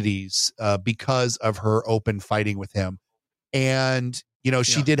opportunities because of her open fighting with him. And,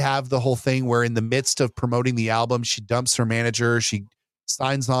 she did have the whole thing where in the midst of promoting the album, she dumps her manager. She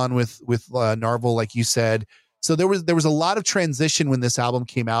signs on with Narvel, like you said. So there was a lot of transition when this album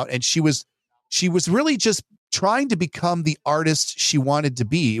came out, and she was really just trying to become the artist she wanted to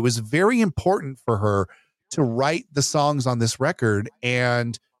be. It was very important for her to write the songs on this record.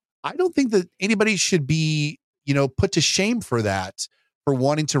 And I don't think that anybody should be, put to shame for that, for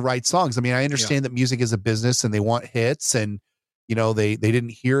wanting to write songs. I mean, I understand that music is a business and they want hits, and, they didn't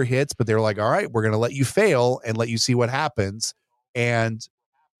hear hits, but they're like, all right, we're going to let you fail and let you see what happens. And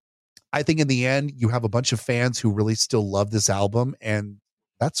I think in the end, you have a bunch of fans who really still love this album, and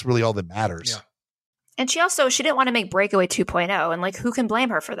that's really all that matters. Yeah. And she didn't want to make Breakaway 2.0, and who can blame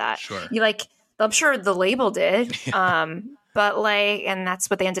her for that? Sure. I'm sure the label did. But and that's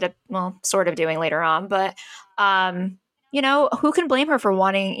what they ended up, sort of doing later on. But, who can blame her for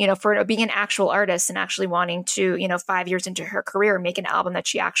wanting, for being an actual artist and actually wanting to, 5 years into her career, make an album that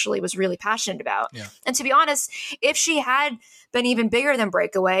she actually was really passionate about. Yeah. And to be honest, if she had been even bigger than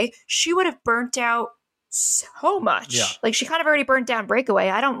Breakaway, she would have burnt out so much. Yeah. She kind of already burnt down Breakaway.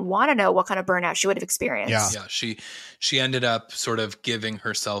 I don't want to know what kind of burnout she would have experienced. Yeah. She ended up sort of giving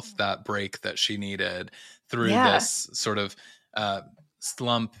herself that break that she needed through this sort of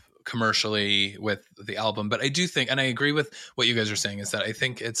slump commercially with the album. But I do think, and I agree with what you guys are saying, is that I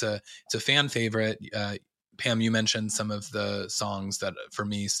think it's a fan favorite. Pam, you mentioned some of the songs that for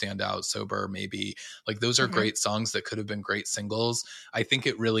me stand out. Sober, maybe, those are great songs that could have been great singles. I think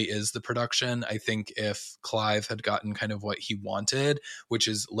it really is the production. I think if Clive had gotten kind of what he wanted, which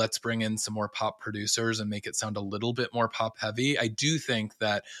is let's bring in some more pop producers and make it sound a little bit more pop heavy, I do think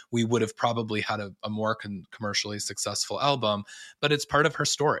that we would have probably had a more commercially successful album. But it's part of her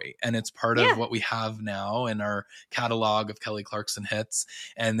story, and it's part of what we have now in our catalog of Kelly Clarkson hits.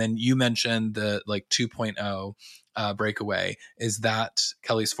 And then you mentioned the 2.0 Breakaway. Is that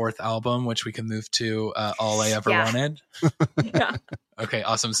Kelly's fourth album, which we can move to All I Ever Wanted? Yeah. Okay,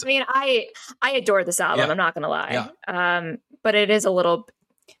 awesome. I mean, I adore this album. I'm not going to lie. Yeah. But it is a little,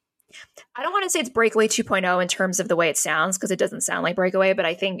 I don't want to say it's Breakaway 2.0 in terms of the way it sounds, because it doesn't sound like Breakaway, but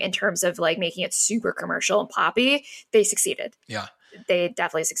I think in terms of making it super commercial and poppy, they succeeded. Yeah. They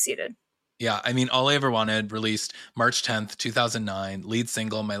definitely succeeded. Yeah, I mean, All I Ever Wanted, released March 10th, 2009, lead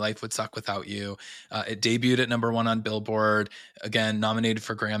single, My Life Would Suck Without You. It debuted at #1 on Billboard, again, nominated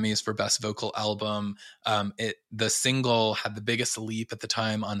for Grammys for Best Vocal Album. The single had the biggest leap at the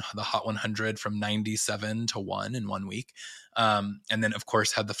time on the Hot 100 from 97 to 1 in 1 week. And then, of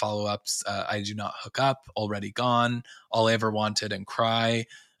course, had the follow-ups, I Do Not Hook Up, Already Gone, All I Ever Wanted, and Cry.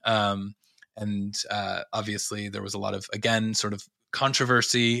 And obviously, there was a lot of, again, sort of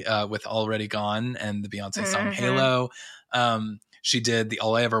controversy with Already Gone and the Beyonce song Halo. She did the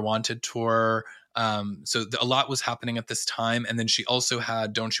All I Ever Wanted tour So a lot was happening at this time. And then she also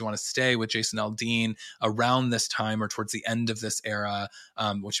had Don't You Want to Stay with Jason Aldean around this time or towards the end of this era,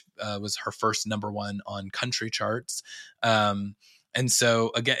 which was her first #1 on country charts. And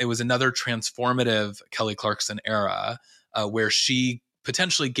so again, it was another transformative Kelly Clarkson era where she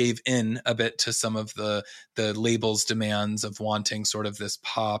potentially gave in a bit to some of the label's demands of wanting sort of this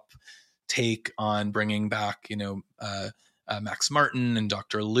pop take on bringing back, Max Martin and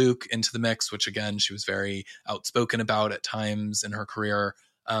Dr. Luke into the mix, which again, she was very outspoken about at times in her career.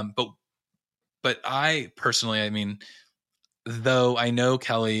 But I personally, I mean, though I know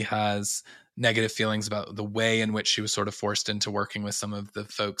Kelly has negative feelings about the way in which she was sort of forced into working with some of the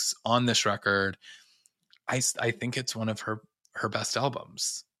folks on this record, I think it's one of her best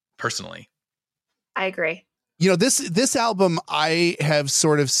albums, personally. I agree. This album I have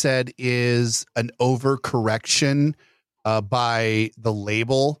sort of said is an overcorrection by the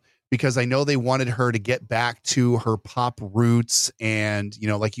label, because I know they wanted her to get back to her pop roots. And,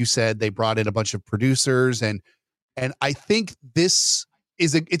 like you said, they brought in a bunch of producers and I think this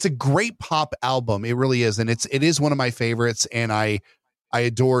it's a great pop album. It really is. And it is one of my favorites. And I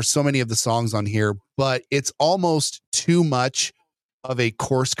adore so many of the songs on here, but it's almost too much of a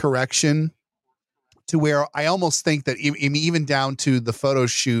course correction to where I almost think that even down to the photo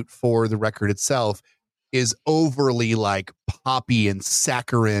shoot for the record itself is overly like poppy and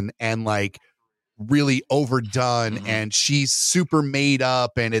saccharine and like really overdone. Mm-hmm. And she's super made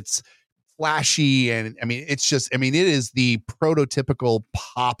up and it's flashy. And I mean, it is the prototypical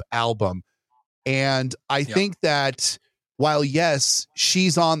pop album. And I think that while, yes,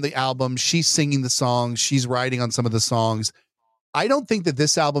 she's on the album, she's singing the songs, she's writing on some of the songs, I don't think that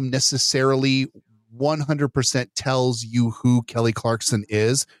this album necessarily 100% tells you who Kelly Clarkson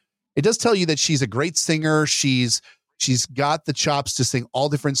is. It does tell you that she's a great singer. She's got the chops to sing all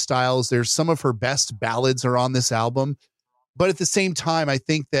different styles. There's some of her best ballads are on this album. But at the same time, I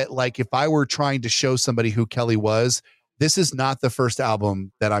think that like if I were trying to show somebody who Kelly was, this is not the first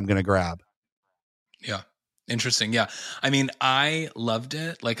album that I'm going to grab. Yeah. Interesting. Yeah. I mean, I loved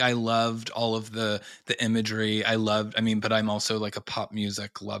it. Like I loved all of the imagery. But I'm also like a pop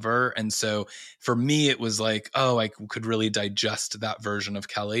music lover. And so for me, it was like, oh, I could really digest that version of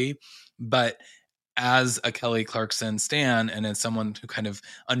Kelly. But as a Kelly Clarkson stan and as someone who kind of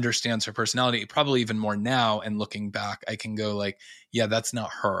understands her personality, probably even more now and looking back, I can go like, yeah, that's not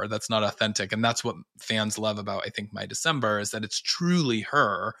her. That's not authentic. And that's what fans love about, I think, My December is that it's truly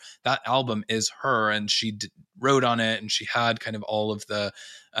her. That album is her. And she wrote on it and she had kind of all of the,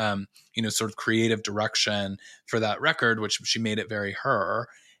 sort of creative direction for that record, which she made it very her.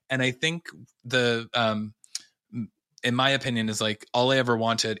 And I think in my opinion, is like All I Ever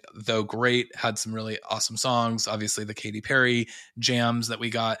Wanted, though great, had some really awesome songs, obviously the Katy Perry jams that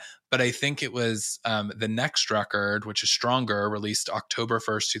we got. But I think it was the next record, which is Stronger, released October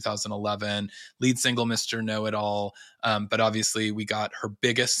 1st, 2011, lead single, Mr. Know-It-All. But obviously we got her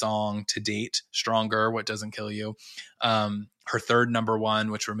biggest song to date, Stronger, What Doesn't Kill You. Her third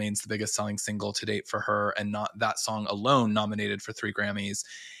 #1, which remains the biggest selling single to date for her, and not that song alone nominated for 3 Grammys.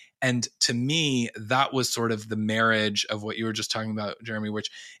 And to me, that was sort of the marriage of what you were just talking about, Jeremy, which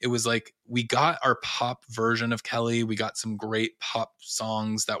it was like we got our pop version of Kelly. We got some great pop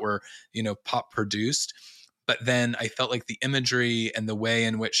songs that were, pop produced. But then I felt like the imagery and the way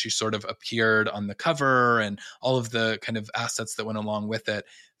in which she sort of appeared on the cover and all of the kind of assets that went along with it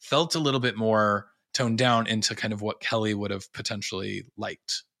felt a little bit more toned down into kind of what Kelly would have potentially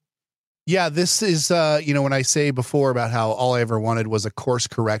liked. Yeah, this is, when I say before about how All I Ever Wanted was a course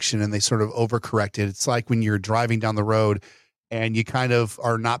correction and they sort of overcorrected. It's like when you're driving down the road and you kind of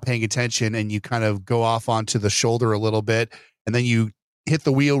are not paying attention and you kind of go off onto the shoulder a little bit and then you hit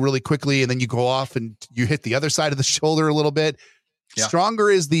the wheel really quickly and then you go off and you hit the other side of the shoulder a little bit. Yeah.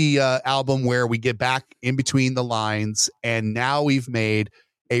 Stronger is the album where we get back in between the lines and now we've made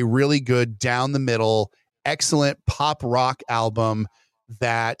a really good down the middle, excellent pop rock album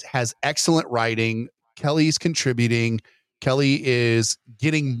that has excellent writing. Kelly's contributing. Kelly is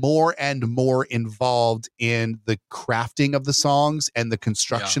getting more and more involved in the crafting of the songs and the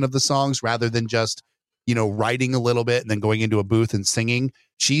construction of the songs rather than just, writing a little bit and then going into a booth and singing.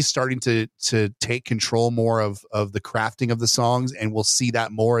 She's starting to take control more of the crafting of the songs, and we'll see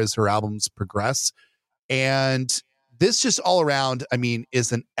that more as her albums progress. And this just all around,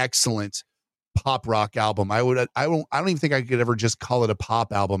 is an excellent pop rock album. I don't even think I could ever just call it a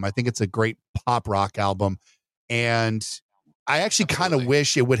pop album. I think it's a great pop rock album. And I actually kind of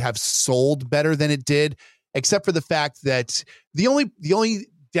wish it would have sold better than it did, except for the fact that the only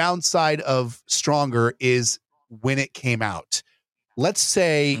downside of Stronger is when it came out. let's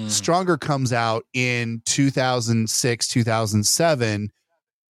say Stronger comes out in 2006, 2007,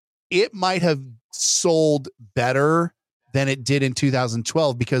 it might have sold better than it did in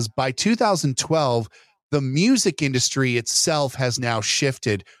 2012, because by 2012, the music industry itself has now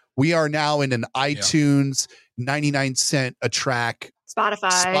shifted. We are now in an iTunes 99 cent a track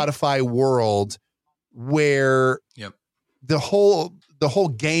Spotify world where the whole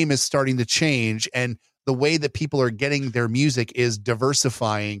game is starting to change, and the way that people are getting their music is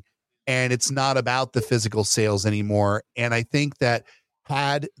diversifying, and it's not about the physical sales anymore. And I think that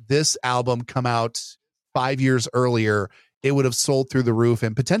had this album come out 5 years earlier, it would have sold through the roof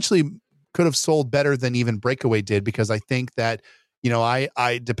and potentially could have sold better than even Breakaway did, because I think that,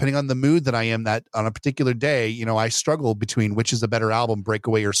 I depending on the mood that I am that on a particular day, I struggle between which is a better album,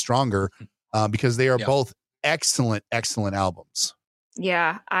 Breakaway or Stronger, because they are both excellent albums.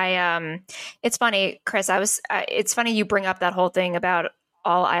 Yeah, it's funny, Chris, it's funny you bring up that whole thing about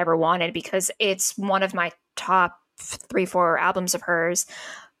All I Ever Wanted, because it's one of my top 3-4 albums of hers,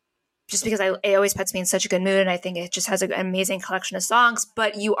 just because it always puts me in such a good mood, and I think it just has an amazing collection of songs.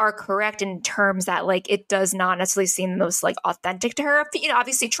 But you are correct in terms that it does not necessarily seem the most authentic to her.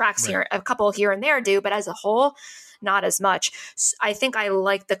 Obviously tracks here, a couple here and there do, but as a whole, not as much. I think I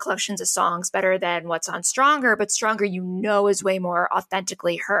like the collections of songs better than what's on Stronger, but Stronger, is way more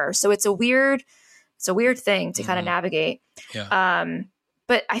authentically her. So it's a weird thing to kind of navigate. Yeah.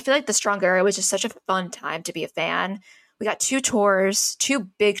 But I feel like the Stronger era was just such a fun time to be a fan. We got 2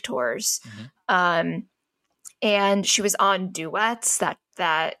 big tours. And she was on Duets,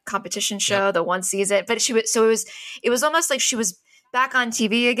 that competition show, the one season, but it was almost like she was back on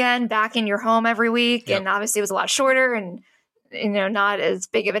TV again, back in your home every week. And obviously it was a lot shorter and, not as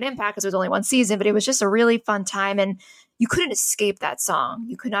big of an impact because it was only one season, but it was just a really fun time. And you couldn't escape that song.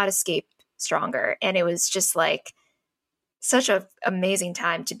 You could not escape Stronger. And it was just such an amazing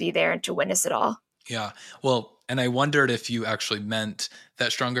time to be there and to witness it all. Yeah. Well, and I wondered if you actually meant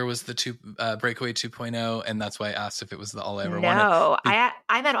that Stronger was the Breakaway 2.0, and that's why I asked if it was the All I Ever Wanted. No,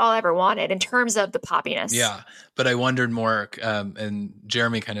 I meant All I Ever Wanted in terms of the poppiness. Yeah, but I wondered more, and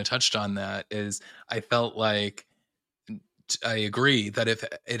Jeremy kind of touched on that, is I felt like I agree that if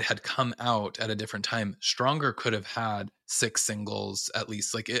it had come out at a different time, Stronger could have had 6 singles at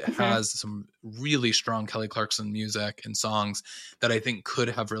least. It has some really strong Kelly Clarkson music and songs that I think could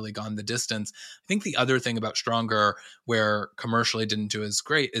have really gone the distance. I think the other thing about Stronger, where commercially didn't do as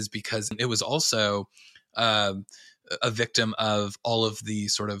great, is because it was also a victim of all of the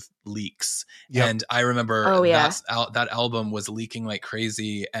sort of leaks. And I remember that album was leaking like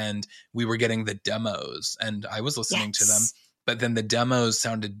crazy, and we were getting the demos, and I was listening to them. But then the demos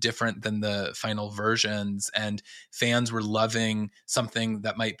sounded different than the final versions, and fans were loving something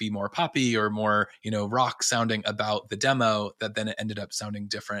that might be more poppy or more, rock sounding about the demo, that then it ended up sounding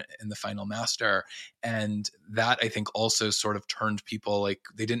different in the final master. And that, I think, also sort of turned people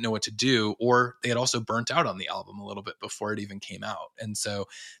they didn't know what to do, or they had also burnt out on the album a little bit before it even came out. And so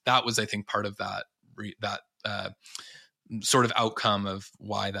that was, I think, part of that sort of outcome of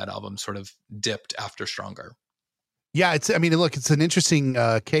why that album sort of dipped after Stronger. Yeah, it's an interesting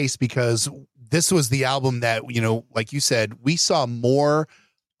case, because this was the album that, like you said, we saw more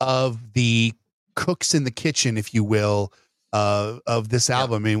of the cooks in the kitchen, if you will, of this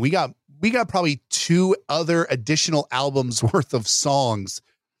album. I mean, we got probably 2 other additional albums worth of songs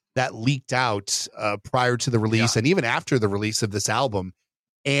that leaked out prior to the release and even after the release of this album.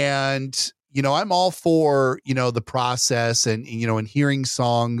 And, I'm all for, the process and hearing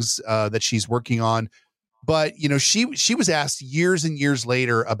songs that she's working on. But, she was asked years and years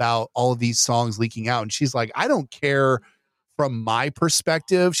later about all of these songs leaking out. And she's like, I don't care from my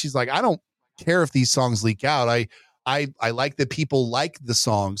perspective. She's like, I don't care if these songs leak out. I like that people like the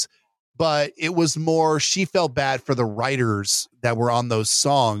songs, but it was more, she felt bad for the writers that were on those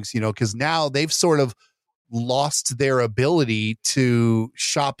songs, because now they've sort of lost their ability to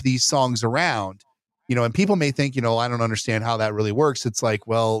shop these songs around. And people may think, I don't understand how that really works. It's like,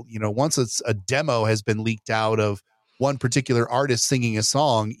 well, once it's a demo has been leaked out of one particular artist singing a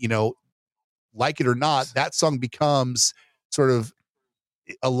song, like it or not, that song becomes sort of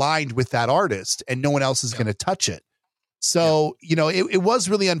aligned with that artist and no one else is going to touch it. So, it was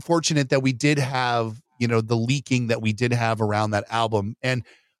really unfortunate that we did have, the leaking that we did have around that album. And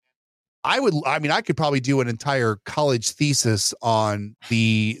I could probably do an entire college thesis on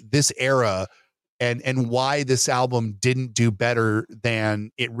this era and why this album didn't do better than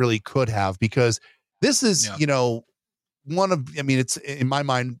it really could have, because this is, it's in my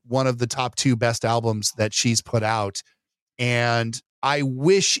mind, one of the top 2 best albums that she's put out. And I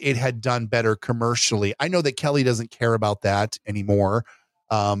wish it had done better commercially. I know that Kelly doesn't care about that anymore.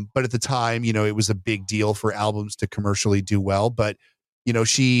 But at the time, it was a big deal for albums to commercially do well. But,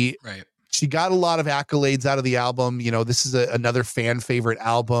 she got a lot of accolades out of the album. This is another fan favorite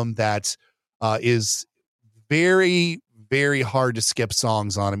album that is very, very hard to skip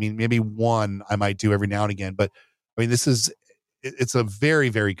songs on. I mean, maybe one I might do every now and again, but I mean, it's a very,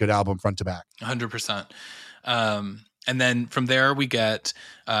 very good album front to back. 100%. And then from there, we get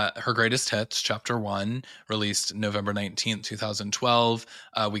her greatest hits, Chapter 1, released November 19th, 2012.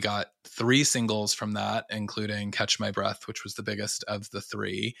 We got 3 singles from that, including Catch My Breath, which was the biggest of the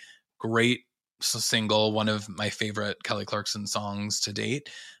 3. Great single, one of my favorite Kelly Clarkson songs to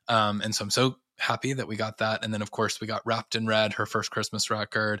date. And so I'm so happy that we got that. And then, of course, we got Wrapped in Red, her first Christmas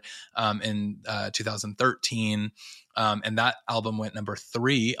record, in 2013. And that album went number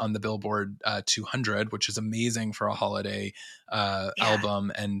 3 on the Billboard 200, which is amazing for a holiday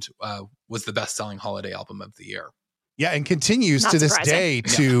album, and was the best-selling holiday album of the year. Yeah, and continues to this day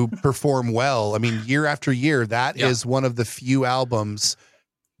to perform well. I mean, year after year, that is one of the few albums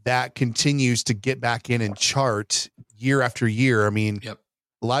that continues to get back in and chart year after year. I mean, a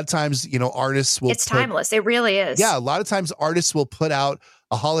lot of times, artists will... It's timeless. It really is. Yeah, a lot of times artists will put out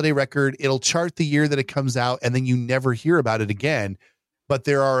a holiday record. It'll chart the year that it comes out, and then you never hear about it again. But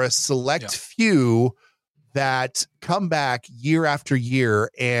there are a select few that come back year after year,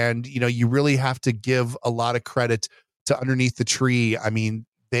 and, you really have to give a lot of credit to Underneath the Tree. I mean,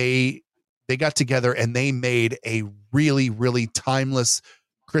 they got together and they made a really, really timeless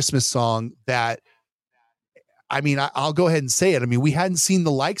Christmas song that, I mean, I'll go ahead and say it. I mean, we hadn't seen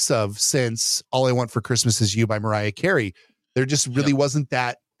the likes of since All I Want for Christmas Is You by Mariah Carey. There just really wasn't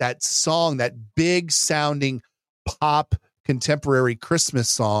that song, that big sounding pop contemporary Christmas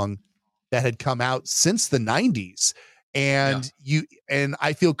song that had come out since the 90s. And and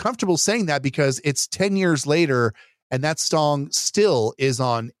I feel comfortable saying that because it's 10 years later and that song still is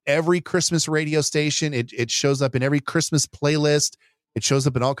on every Christmas radio station. It shows up in every Christmas playlist. It shows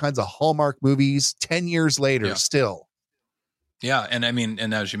up in all kinds of Hallmark movies 10 years later still. Yeah. And I mean,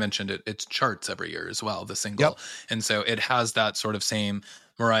 and as you mentioned, it charts every year as well, the single. And so it has that sort of same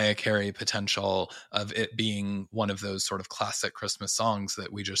Mariah Carey potential of it being one of those sort of classic Christmas songs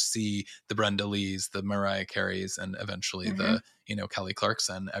that we just see the Brenda Lees, the Mariah Careys, and eventually the, Kelly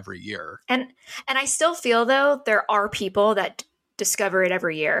Clarkson every year. And I still feel, though, there are people that discover it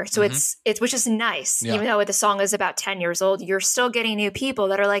every year. So it's which is nice. Even though the song is about 10 years old, you're still getting new people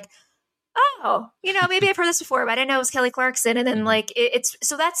that are like, oh, maybe I've heard this before, but I didn't know it was Kelly Clarkson. And then it's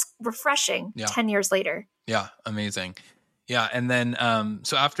so that's refreshing 10 years later. Yeah. Amazing. Yeah. And then,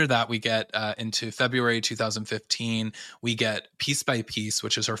 so after that, we get into February 2015, we get Piece by Piece,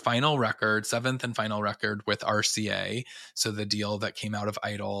 which is her final record, 7th and final record with RCA. So the deal that came out of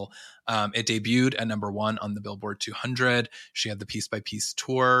Idol. It debuted at number 1 on the Billboard 200. She had the Piece by Piece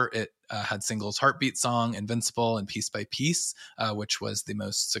tour. It had singles Heartbeat Song, Invincible, and Piece by Piece, which was the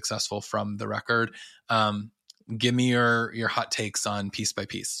most successful from the record. Give me your hot takes on Piece by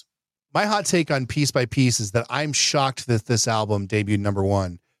Piece. My hot take on Piece by Piece is that I'm shocked that this album debuted number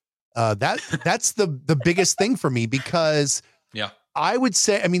 1. That's the biggest thing for me because I would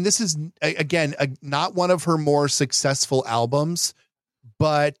say, I mean, this is again not one of her more successful albums,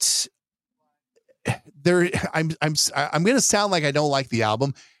 but I'm going to sound like I don't like the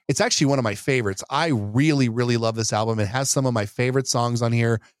album. It's actually one of my favorites. I really, really love this album. It has some of my favorite songs on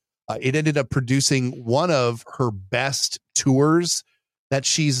here. It ended up producing one of her best tours that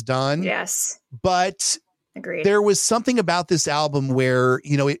she's done. Yes. But agreed. There was something about this album where,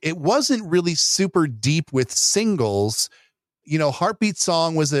 it wasn't really super deep with singles. Heartbeat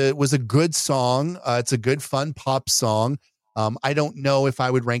Song was a good song. It's a good, fun pop song. I don't know if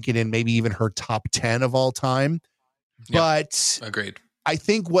I would rank it in maybe even her top 10 of all time, but agreed. I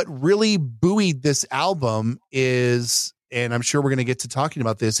think what really buoyed this album is, and I'm sure we're going to get to talking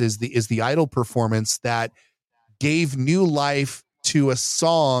about this, is the Idol performance that gave new life to a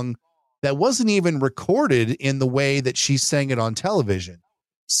song that wasn't even recorded in the way that she sang it on television.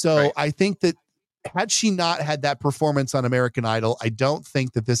 So I think that had she not had that performance on American Idol, I don't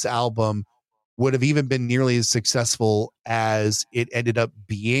think that this album would have even been nearly as successful as it ended up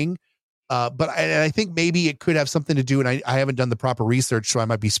being. But I think maybe it could have something to do, and I haven't done the proper research, so I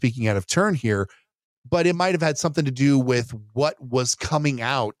might be speaking out of turn here, but it might have had something to do with what was coming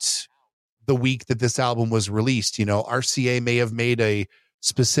out the week that this album was released. RCA may have made a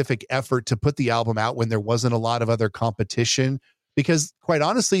specific effort to put the album out when there wasn't a lot of other competition, because quite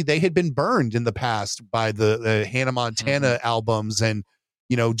honestly, they had been burned in the past by the Hannah Montana albums. And,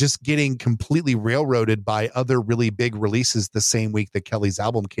 just getting completely railroaded by other really big releases the same week that Kelly's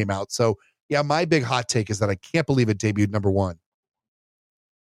album came out. So yeah, my big hot take is that I can't believe it debuted number 1.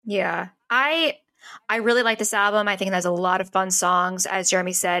 Yeah, I really like this album. I think it has a lot of fun songs. As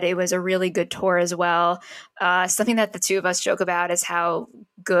Jeremy said, it was a really good tour as well. Something that the two of us joke about is how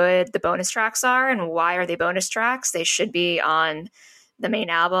good the bonus tracks are, and why are they bonus tracks? They should be on the main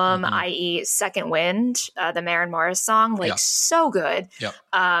album, i.e. Second Wind, the Maren Morris song, so good. Yeah.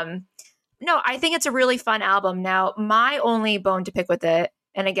 No, I think it's a really fun album. Now, my only bone to pick with it,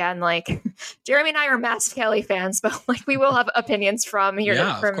 and again, like Jeremy and I are massive Kelly fans, but like we will have opinions from here,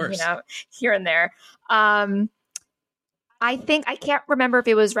 here and there. I think I can't remember if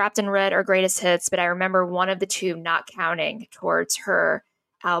it was Wrapped in Red or Greatest Hits, but I remember one of the two not counting towards her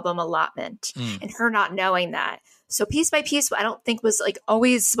album allotment and her not knowing that. So Piece by Piece, I don't think was like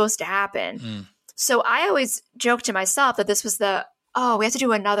always supposed to happen. So I always joke to myself that this was we have to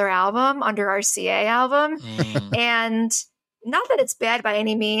do another album under our CA album. And not that it's bad by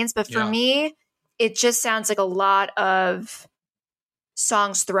any means, but for me, it just sounds like a lot of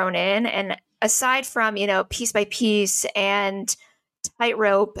songs thrown in. And aside from, Piece by Piece and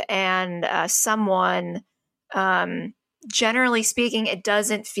Tightrope and Someone, generally speaking, it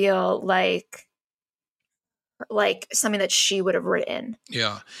doesn't feel like something that she would have written.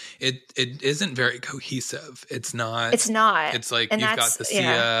 Yeah. It isn't very cohesive. It's not. It's like you've got the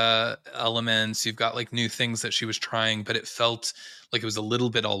Sia elements, you've got like new things that she was trying, but it felt like it was a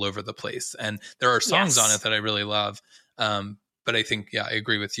little bit all over the place. And there are songs on it that I really love. But I think, I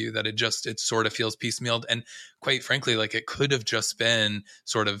agree with you that it sort of feels piecemealed. And quite frankly, like it could have just been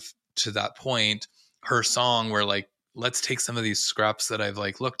sort of to that point, her song where like, let's take some of these scraps that I've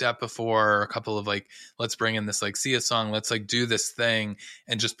like looked at before, or a couple of like, let's bring in this like Sia song. Let's like do this thing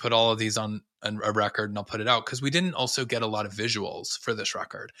and just put all of these on a record and I'll put it out. Cause we didn't also get a lot of visuals for this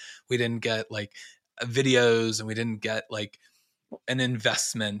record. We didn't get like videos, and we didn't get like an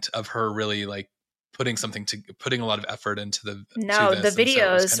investment of her really like putting a lot of effort into the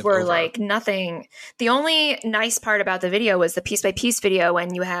videos were like nothing. The only nice part about the video was the Piece by Piece video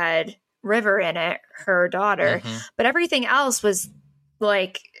when you had River in it, her daughter, but everything else was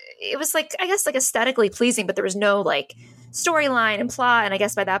like, it was like, I guess like aesthetically pleasing, but there was no like storyline and plot. And I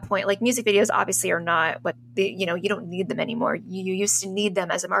guess by that point, like music videos obviously are not what you don't need them anymore. You used to need them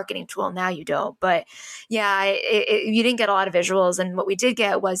as a marketing tool. Now you don't, but you didn't get a lot of visuals. And what we did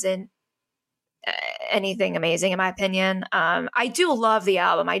get wasn't anything amazing in my opinion. I do love the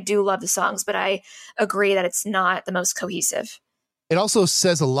album. I do love the songs, but I agree that it's not the most cohesive. It also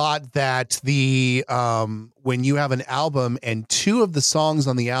says a lot that when you have an album and two of the songs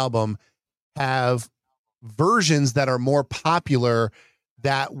on the album have versions that are more popular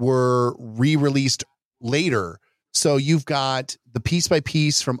that were re-released later. So you've got the Piece by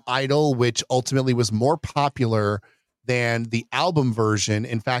Piece from Idol, which ultimately was more popular than the album version.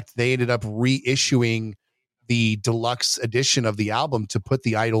 In fact, they ended up reissuing the deluxe edition of the album to put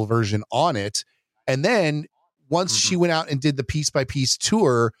the Idol version on it. And then once she went out and did the Piece by Piece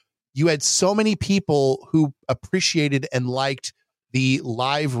tour, you had so many people who appreciated and liked the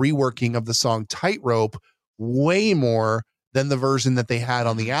live reworking of the song Tightrope way more than the version that they had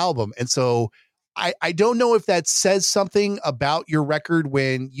on the album. And so I don't know if that says something about your record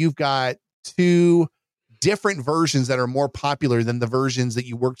when you've got two different versions that are more popular than the versions that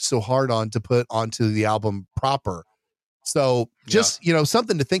you worked so hard on to put onto the album proper. So just,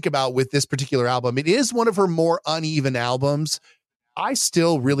 something to think about with this particular album. It is one of her more uneven albums. I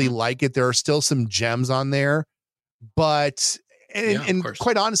still really like it. There are still some gems on there, but and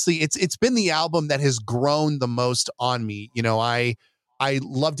quite honestly, it's been the album that has grown the most on me. I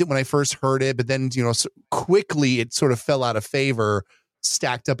loved it when I first heard it, but then, quickly it sort of fell out of favor,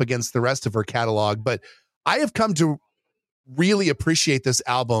 stacked up against the rest of her catalog. But I have come to really appreciate this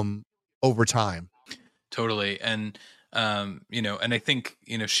album over time. Totally. And, and I think,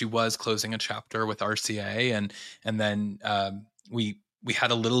 she was closing a chapter with RCA and then, we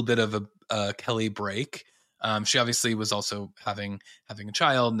had a little bit of a Kelly break. She obviously was also having a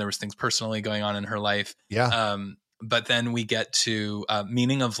child, and there was things personally going on in her life. Yeah. But then we get to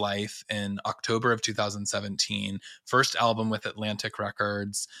Meaning of Life in October of 2017, first album with Atlantic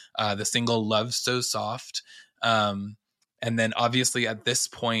Records, the single Love So Soft. And then obviously at this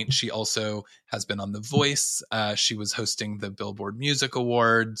point, she also has been on The Voice. She was hosting the Billboard Music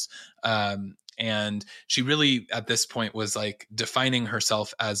Awards. And she really, at this point, was like defining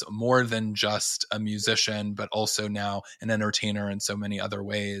herself as more than just a musician, but also now an entertainer in so many other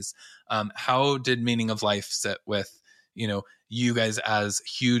ways. How did Meaning of Life sit with, you guys as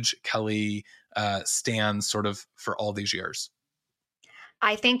huge Kelly stans sort of for all these years?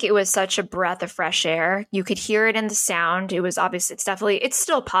 I think it was such a breath of fresh air. You could hear it in the sound. It was obviously, it's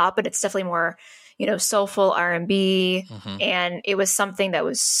still pop, but it's definitely more, soulful R&B. Mm-hmm. And it was something that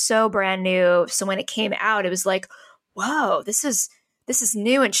was so brand new. So when it came out, it was like, whoa, this is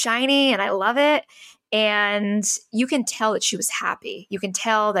new and shiny and I love it. And you can tell that she was happy. You can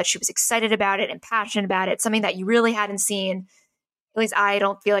tell that she was excited about it and passionate about it. Something that you really hadn't seen. At least I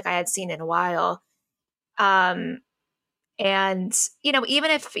don't feel like I had seen in a while. And,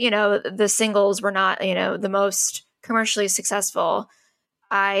 even if, the singles were not, the most commercially successful,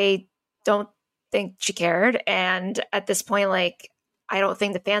 I don't think she cared. And at this point, like, I don't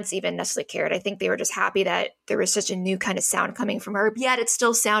think the fans even necessarily cared. I think they were just happy that there was such a new kind of sound coming from her, yet it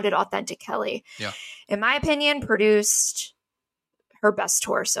still sounded authentic Kelly. Yeah. In my opinion, produced her best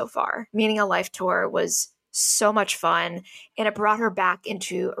tour so far. Meaning a Life tour was so much fun, and it brought her back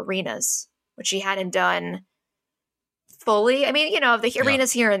into arenas, which she hadn't done fully. I mean, the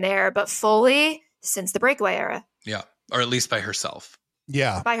arenas here and there, but fully since the Breakaway era. Yeah. Or at least by herself.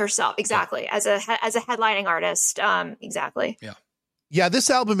 Yeah. By herself. Exactly. Yeah. As a headlining artist. Exactly. Yeah. Yeah. This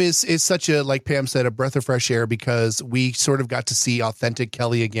album is such a, like Pam said, a breath of fresh air because we sort of got to see authentic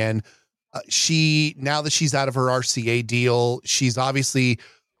Kelly again. Now that she's out of her RCA deal, she's obviously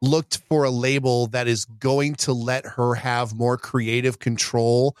looked for a label that is going to let her have more creative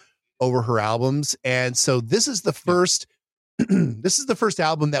control over her albums. And so this is the first, this is the first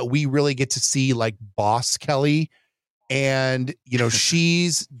album that we really get to see like boss Kelly. And,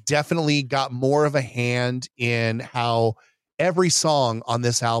 she's definitely got more of a hand in how every song on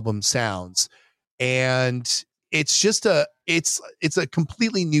this album sounds. And it's just it's a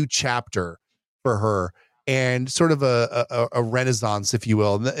completely new chapter for her and sort of a renaissance, if you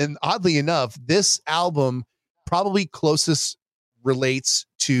will. And oddly enough, this album probably closest relates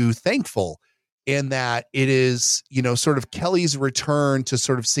to Thankful in that it is, sort of Kelly's return to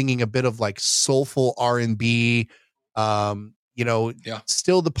sort of singing a bit of like soulful R&B,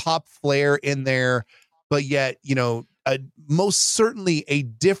 still the pop flair in there, but yet, most certainly a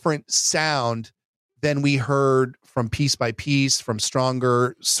different sound than we heard from Piece by Piece, from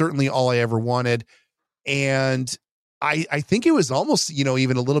Stronger, certainly All I Ever Wanted. And I think it was almost,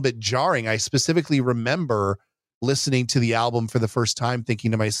 even a little bit jarring. I specifically remember listening to the album for the first time, thinking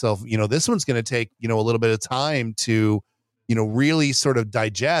to myself, this one's going to take, a little bit of time to, really sort of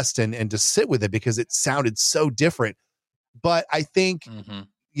digest and to sit with it because it sounded so different. But I think,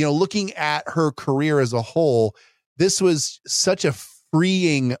 looking at her career as a whole, this was such a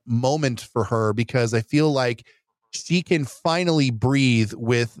freeing moment for her because I feel like she can finally breathe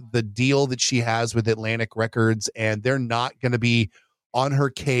with the deal that she has with Atlantic Records, and they're not going to be on her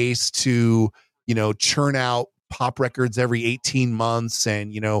case to, churn out pop records every 18 months.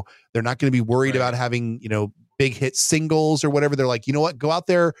 And, they're not going to be worried about having, big hit singles or whatever. They're like, you know what, go out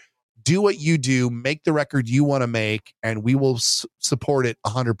there, do what you do, make the record you want to make, and we will support it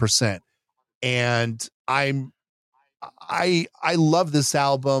 100%. And I love this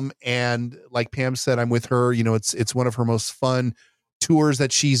album. And like Pam said, I'm with her, it's one of her most fun tours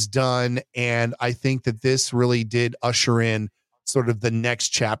that she's done. And I think that this really did usher in sort of the next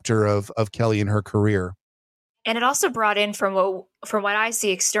chapter of Kelly in her career. And it also brought in from what I see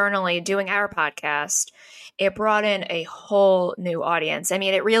externally doing our podcast, it brought in a whole new audience. I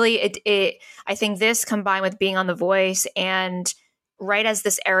mean, it really, I think this combined with being on The Voice and right as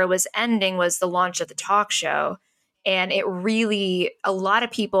this era was ending was the launch of the talk show. And it really, a lot of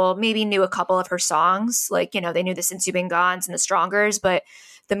people maybe knew a couple of her songs, like, they knew the Since You've Been Gone's and the Strongers, but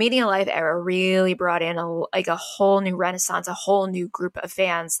the Meaning of Life era really brought in a whole new renaissance, a whole new group of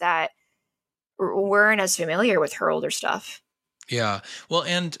fans that weren't as familiar with her older stuff. Yeah. Well,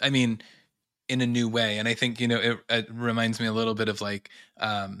 and I mean, in a new way. And I think, it reminds me a little bit of like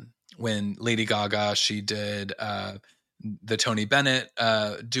when Lady Gaga, she did the Tony Bennett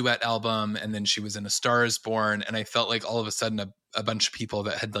duet album, and then she was in A Star Is Born. And I felt like all of a sudden a bunch of people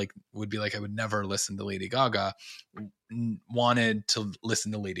that had would be like, I would never listen to Lady Gaga, wanted to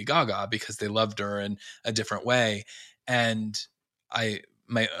listen to Lady Gaga because they loved her in a different way. And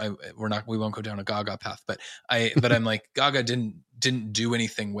we won't go down a Gaga path, but I'm like, Gaga didn't do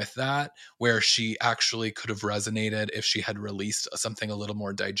anything with that where she actually could have resonated if she had released something a little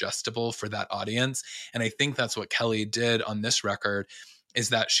more digestible for that audience. And I think that's what Kelly did on this record, is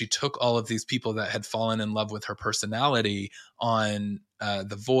that she took all of these people that had fallen in love with her personality on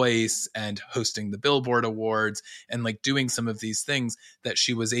The Voice and hosting the Billboard Awards and doing some of these things, that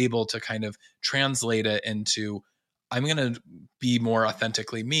she was able to kind of translate it into I'm going to be more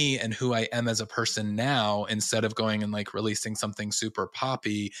authentically me and who I am as a person now, instead of going and like releasing something super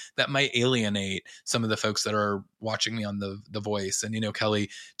poppy that might alienate some of the folks that are watching me on the Voice. And, you know, Kelly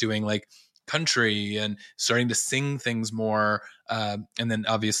doing like country and starting to sing things more. And then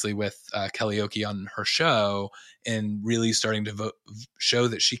obviously with Kellyoke on her show, and really starting to show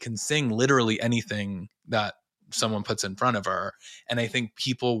that she can sing literally anything that someone puts in front of her. And I think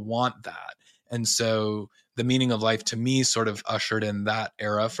people want that. And so the Meaning of Life to me sort of ushered in that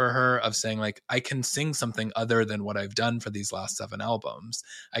era for her of saying like, I can sing something other than what I've done for these last 7 albums.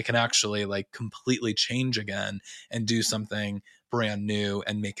 I can actually like completely change again and do something brand new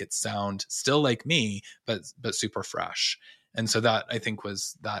and make it sound still like me, but super fresh. And so that, I think,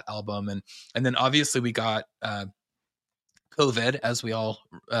 was that album. And then obviously we got COVID, as we all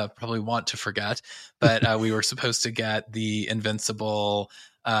probably want to forget, but we were supposed to get the Invincible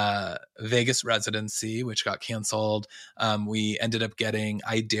Vegas residency, which got canceled. We ended up getting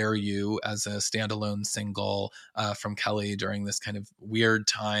I Dare You as a standalone single from Kelly during this kind of weird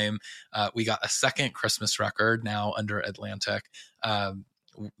time. We got a second Christmas record now under Atlantic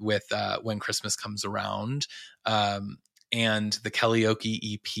with When Christmas Comes Around. And the Kellyoke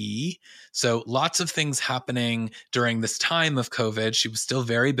EP. So lots of things happening during this time of COVID. She was still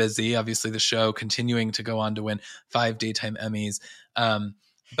very busy. Obviously, the show continuing to go on to win 5 daytime Emmys. And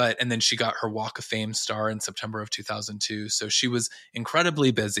then she got her Walk of Fame star in September of 2002. So she was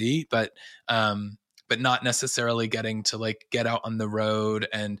incredibly busy, but not necessarily getting to like get out on the road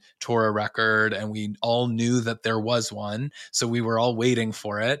and tour a record. And we all knew that there was one. So we were all waiting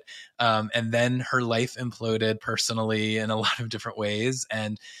for it. And then her life imploded personally in a lot of different ways.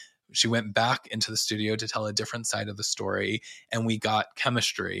 And she went back into the studio to tell a different side of the story. And we got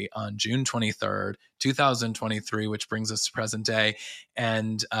Chemistry on June 23rd, 2023, which brings us to present day.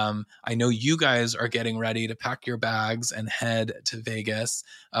 And I know you guys are getting ready to pack your bags and head to Vegas,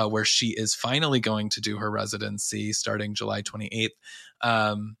 where she is finally going to do her residency starting July 28th.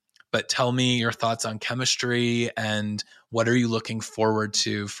 But tell me your thoughts on Chemistry and what are you looking forward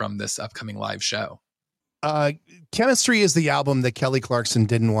to from this upcoming live show? Chemistry is the album that Kelly Clarkson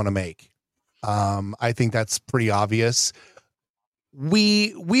didn't want to make. I think that's pretty obvious.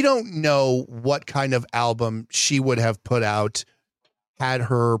 We don't know what kind of album she would have put out had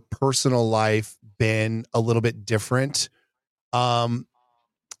her personal life been a little bit different.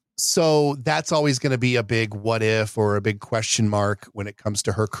 So that's always going to be a big what if or a big question mark when it comes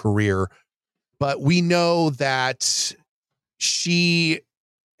to her career. But we know that she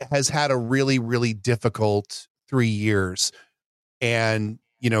has had a really, really difficult 3 years. And,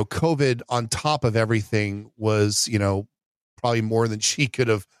 you know, COVID on top of everything was, you know, probably more than she could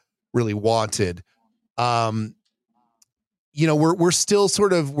have really wanted. You know, we're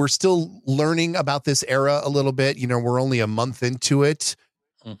still learning about this era a little bit. You know, we're only a month into it.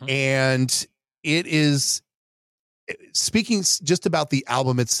 Mm-hmm. And it is, speaking just about the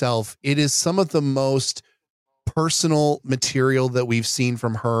album itself, it is some of the most personal material that we've seen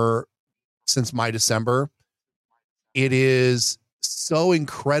from her since My December. It is so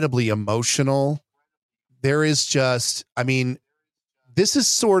incredibly emotional. There is just, I mean, this is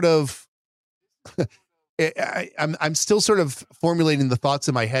sort of, I'm still sort of formulating the thoughts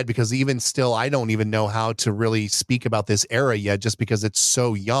in my head because even still, I don't even know how to really speak about this era yet, just because it's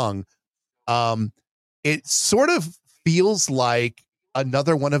so young. It sort of feels like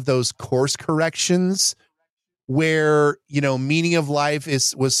another one of those course corrections where, you know, Meaning of Life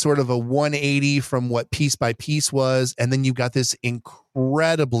was sort of a 180 from what Piece by Piece was. And then you got this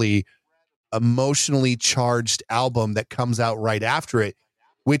incredibly emotionally charged album that comes out right after it,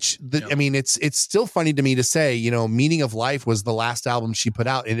 which I mean, it's still funny to me to say, you know, Meaning of Life was the last album she put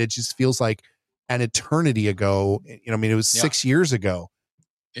out. And it just feels like an eternity ago. You know, I mean, it was 6 years ago.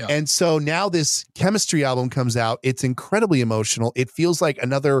 Yeah. And so now this Chemistry album comes out. It's incredibly emotional. It feels like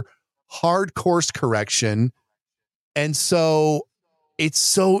another hard course correction. And so it's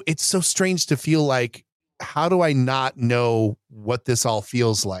so strange to feel like, how do I not know what this all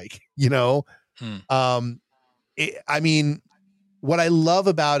feels like? You know? I mean, what I love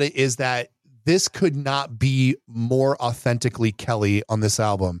about it is that this could not be more authentically Kelly on this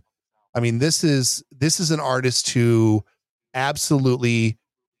album. I mean, this is an artist who absolutely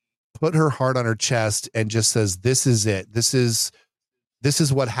put her heart on her chest and just says, this is it. This is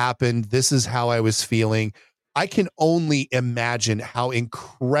what happened. This is how I was feeling. I can only imagine how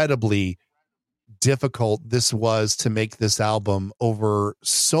incredibly difficult this was to make this album over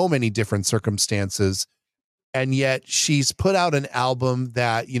so many different circumstances. And yet she's put out an album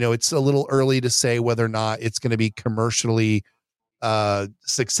that, you know, it's a little early to say whether or not it's going to be commercially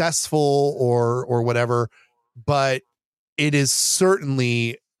successful or whatever. but it is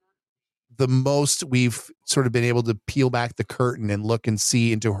certainly the most we've sort of been able to peel back the curtain and look and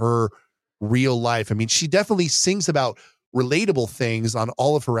see into her real life. I mean, she definitely sings about relatable things on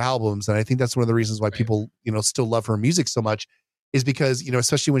all of her albums. And I think that's one of the reasons why people, still love her music so much, is because,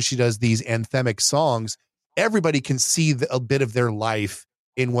 especially when she does these anthemic songs, everybody can see a bit of their life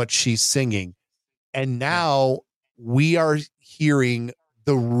in what she's singing. And now we are hearing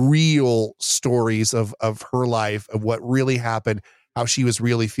the real stories of her life, of what really happened, how she was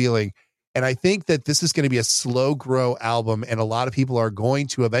really feeling. And I think that this is going to be a slow grow album, and a lot of people are going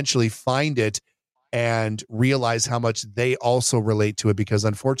to eventually find it and realize how much they also relate to it, because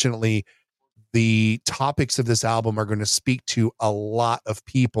unfortunately the topics of this album are going to speak to a lot of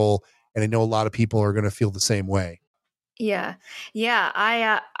people. And I know a lot of people are going to feel the same way. Yeah. Yeah.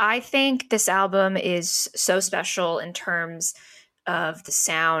 I think this album is so special in terms of the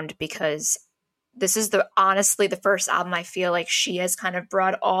sound, because this is honestly the first album I feel like she has kind of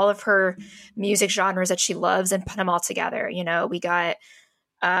brought all of her music genres that she loves and put them all together. We got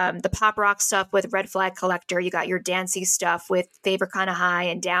the pop rock stuff with Red Flag Collector. You got your dancey stuff with Favorite Kind of High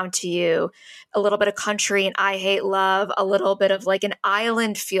and Down to You, a little bit of country and I Hate Love, a little bit of like an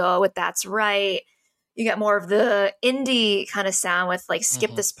island feel with That's Right. You get more of the indie kind of sound with like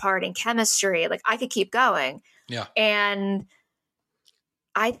Skip This Part and Chemistry. Like I could keep going. Yeah. And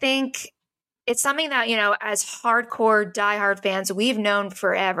I think it's something that, as hardcore diehard fans, we've known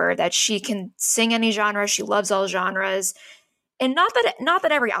forever that she can sing any genre. She loves all genres. And not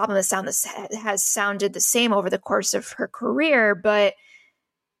that every album has sounded the same over the course of her career, but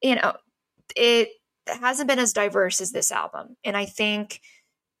it hasn't been as diverse as this album. And I think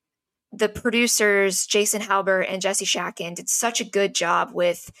the producers, Jason Halbert and Jesse Shacken, did such a good job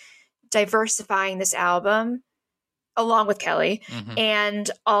with diversifying this album, along with Kelly, and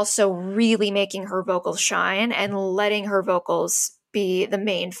also really making her vocals shine and letting her vocals be the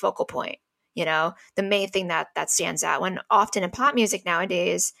main focal point. The main thing that stands out, when often in pop music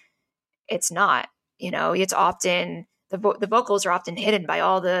nowadays, it's not, it's often the vocals are often hidden by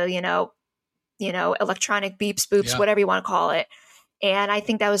all the, electronic beeps, boops, whatever you want to call it. And I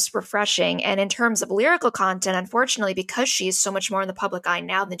think that was refreshing. And in terms of lyrical content, unfortunately, because she's so much more in the public eye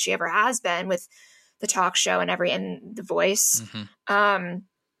now than she ever has been with the talk show and The Voice,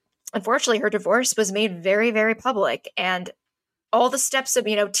 unfortunately, her divorce was made very, very public. And all the steps of,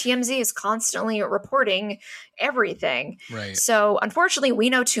 TMZ is constantly reporting everything. Right. So unfortunately, we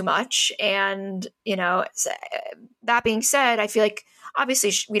know too much. And, that being said, I feel like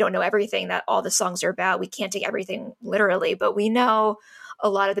obviously we don't know everything that all the songs are about. We can't take everything literally, but we know a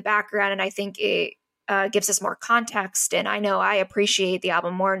lot of the background. And I think it gives us more context. And I know I appreciate the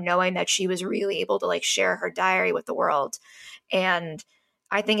album more knowing that she was really able to like share her diary with the world. And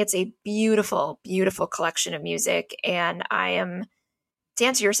I think it's a beautiful, beautiful collection of music. And to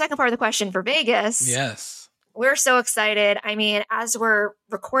answer your second part of the question for Vegas. Yes. We're so excited. I mean, as we're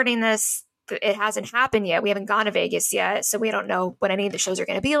recording this, it hasn't happened yet. We haven't gone to Vegas yet. So we don't know what any of the shows are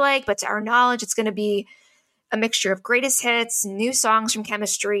going to be like. But to our knowledge, it's going to be a mixture of greatest hits, new songs from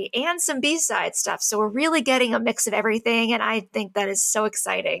Chemistry, and some B-side stuff. So we're really getting a mix of everything. And I think that is so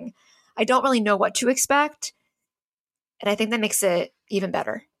exciting. I don't really know what to expect. And I think that makes it even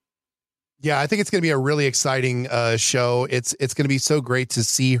better. Yeah, I think it's going to be a really exciting show. It's going to be so great to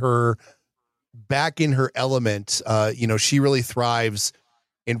see her back in her element. She really thrives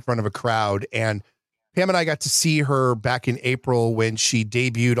in front of a crowd. And Pam and I got to see her back in April when she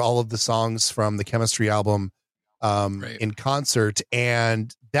debuted all of the songs from the Chemistry album in concert.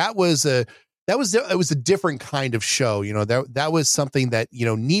 And it was a different kind of show. That was something that,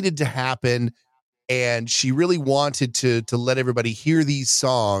 needed to happen. And she really wanted to let everybody hear these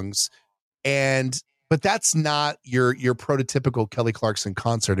songs. But that's not your prototypical Kelly Clarkson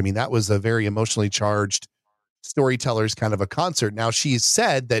concert. I mean, that was a very emotionally charged storytellers kind of a concert. Now she's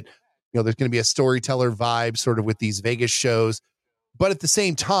said that, there's going to be a storyteller vibe sort of with these Vegas shows, but at the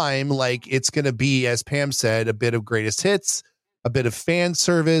same time, like it's going to be, as Pam said, a bit of greatest hits, a bit of fan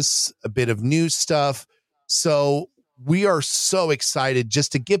service, a bit of new stuff. So we are so excited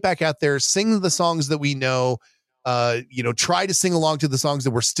just to get back out there, sing the songs that we know, try to sing along to the songs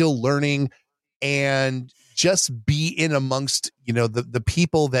that we're still learning, and just be in amongst, the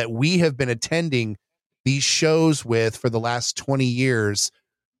people that we have been attending these shows with for the last 20 years.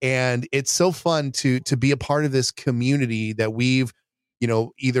 And it's so fun to be a part of this community that we've,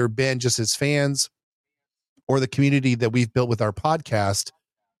 either been just as fans or the community that we've built with our podcast.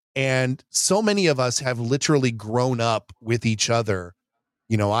 And so many of us have literally grown up with each other.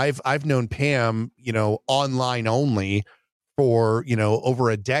 I've known Pam, online only for, over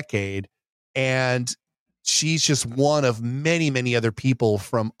a decade. And she's just one of many, many other people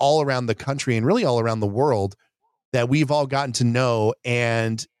from all around the country and really all around the world that we've all gotten to know.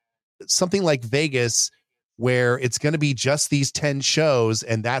 And something like Vegas, where it's going to be just these 10 shows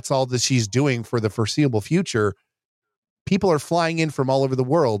and that's all that she's doing for the foreseeable future, people are flying in from all over the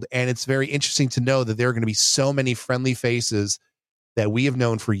world. And it's very interesting to know that there are going to be so many friendly faces that we have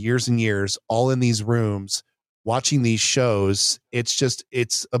known for years and years, all in these rooms watching these shows.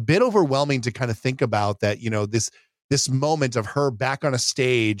 It's a bit overwhelming to kind of think about that, this moment of her back on a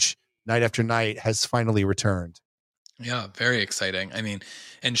stage night after night has finally returned. Yeah, very exciting. I mean,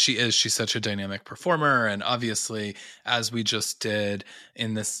 and she's such a dynamic performer. And obviously, as we just did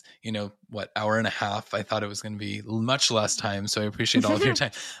in this, hour and a half, I thought it was going to be much less time. So I appreciate all of your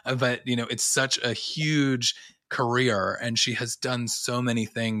time. But, it's such a huge career and she has done so many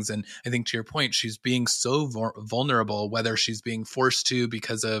things. And I think to your point, she's being so vulnerable, whether she's being forced to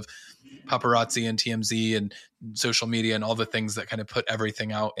because of paparazzi and TMZ and social media and all the things that kind of put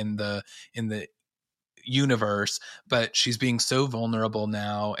everything out in the universe, but she's being so vulnerable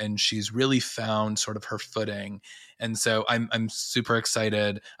now and she's really found sort of her footing. And so I'm super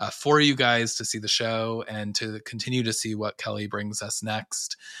excited for you guys to see the show and to continue to see what Kelly brings us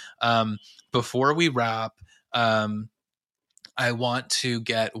next. Before we wrap, I want to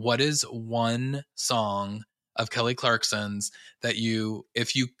get, what is one song of Kelly Clarkson's that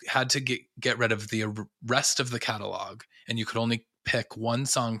if you had to get rid of the rest of the catalog and you could only pick one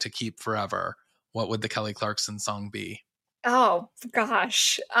song to keep forever, what would the Kelly Clarkson song be? Oh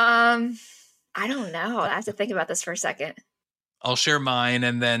gosh. I don't know. I have to think about this for a second. I'll share mine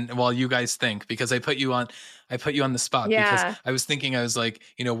and then while you guys think, because I put you on the spot because I was thinking, I was like,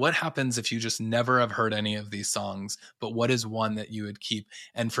 what happens if you just never have heard any of these songs, but what is one that you would keep?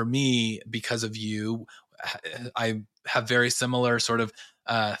 And for me, because of you, I have very similar sort of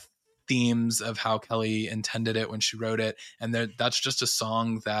themes of how Kelly intended it when she wrote it. And that's just a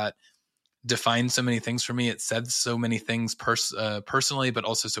song that defined so many things for me. It said so many things personally, but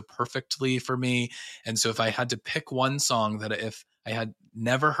also so perfectly for me. And so if I had to pick one song that if I had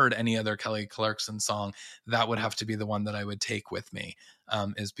never heard any other Kelly Clarkson song, that would have to be the one that I would take with me,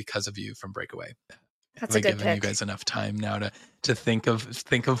 is Because of You from Breakaway. That's a good giving pick. You guys enough time now to think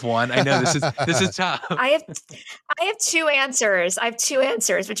of one. I know this is tough. I have two answers.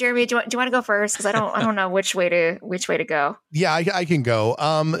 But Jeremy, do you want to go first? Because I don't know which way to go. Yeah, I can go.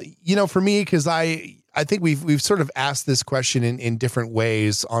 For me, because I think we've sort of asked this question in different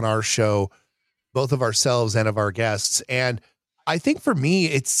ways on our show, both of ourselves and of our guests, and I think for me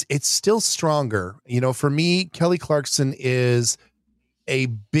it's still Stronger. For me, Kelly Clarkson is a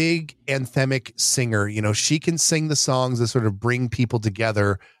big anthemic singer. She can sing the songs that sort of bring people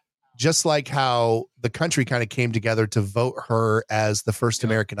together, just like how the country kind of came together to vote her as the first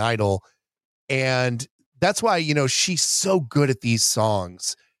American Idol. And that's why, she's so good at these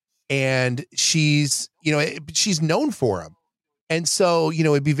songs and she's known for them. And so,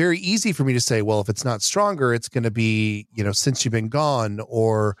 it'd be very easy for me to say, well, if it's not Stronger, it's going to be, Since You've Been Gone,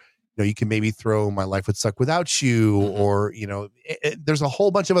 or you can maybe throw My Life Would Suck Without You, or, there's a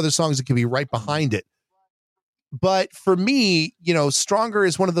whole bunch of other songs that can be right behind it. But for me, Stronger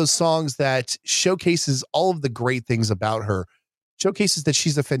is one of those songs that showcases all of the great things about her, showcases that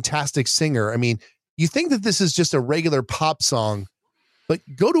she's a fantastic singer. I mean, you think that this is just a regular pop song, but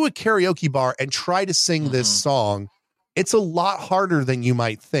go to a karaoke bar and try to sing this song. It's a lot harder than you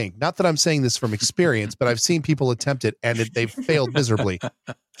might think. Not that I'm saying this from experience, but I've seen people attempt it and they've failed miserably.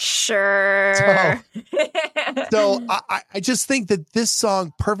 Sure. So I just think that this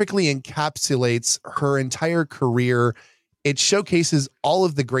song perfectly encapsulates her entire career. It showcases all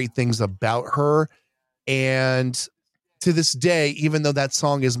of the great things about her. And to this day, even though that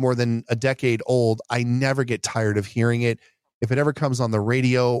song is more than a decade old, I never get tired of hearing it. If it ever comes on the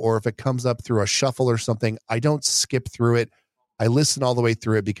radio or if it comes up through a shuffle or something, I don't skip through it. I listen all the way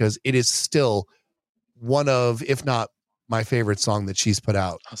through it because it is still one of, if not my favorite song that she's put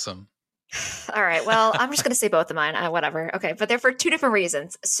out. Awesome. All right. Well, I'm just going to say both of mine. Whatever. Okay. But they're for two different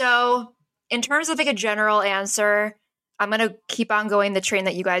reasons. So in terms of like a general answer, I'm going to keep on going the train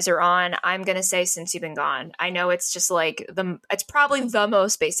that you guys are on. I'm going to say Since You've Been Gone. I know it's just like it's probably the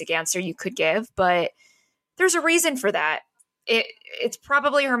most basic answer you could give, but there's a reason for that. It's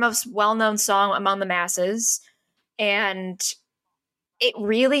probably her most well-known song among the masses. And it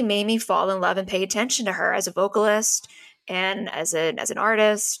really made me fall in love and pay attention to her as a vocalist and as an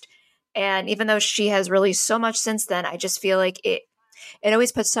artist. And even though she has released so much since then, I just feel like it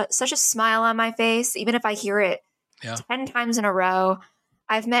always puts such a smile on my face. Even if I hear it 10 times in a row,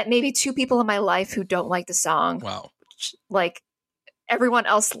 I've met maybe 2 people in my life who don't like the song. Wow. everyone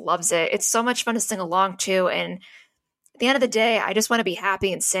else loves it. It's so much fun to sing along to. And at the end of the day, I just want to be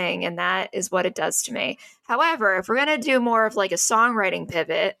happy and sing. And that is what it does to me. However, if we're going to do more of like a songwriting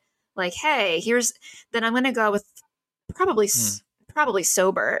pivot, like, hey, then I'm going to go with probably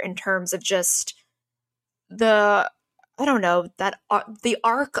sober in terms of just the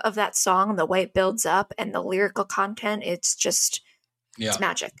arc of that song, the way it builds up and the lyrical content. It's just, it's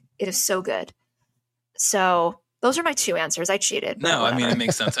magic. It is so good. So those are my two answers. I cheated. No, I mean, it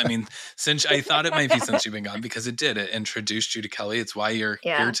makes sense. I mean, since I thought it might be since you've been gone, because it introduced you to Kelly. It's why you're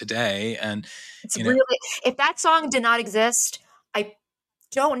here today. And it's really, if that song did not exist, I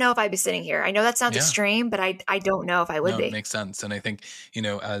don't know if I'd be sitting here. I know that sounds extreme, but I don't know if I would be. It makes sense. And I think,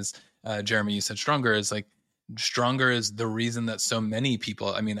 as Jeremy, you said, Stronger is the reason that so many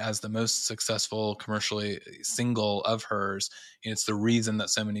people, I mean, as the most successful commercially single of hers, it's the reason that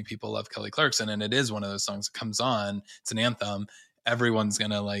so many people love Kelly Clarkson. And it is one of those songs that comes on, it's an anthem. Everyone's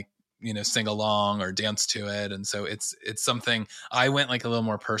going to sing along or dance to it. And so it's something. I went like a little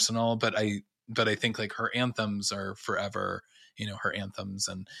more personal, but I think like her anthems are forever, her anthems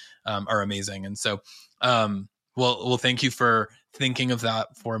and are amazing. And so, well, thank you for thinking of that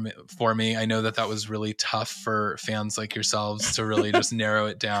for me. I know that was really tough for fans like yourselves to really just narrow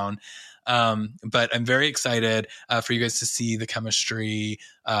it down. But I'm very excited for you guys to see the Chemistry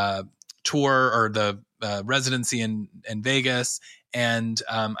tour or the residency in Vegas. And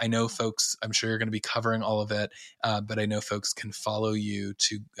I know folks, I'm sure you're going to be covering all of it, but I know folks can follow you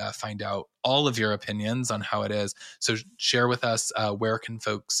to find out all of your opinions on how it is. So share with us, where can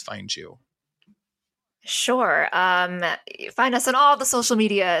folks find you? Sure. Find us on all the social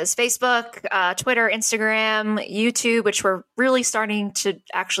medias, Facebook, Twitter, Instagram, YouTube, which we're really starting to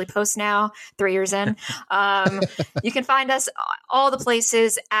actually post now, 3 years in. You can find us all the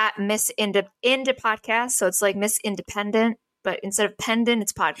places at Miss Indepodcast. So it's like Miss Independent, but instead of pendant,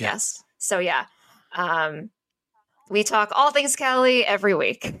 it's podcast. Yes. So yeah. We talk all things Kelly every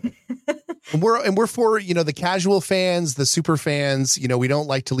week. And we're for, the casual fans, the super fans, we don't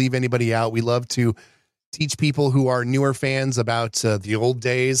like to leave anybody out. We love to teach people who are newer fans about the old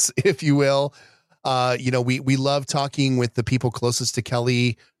days, if you will. We love talking with the people closest to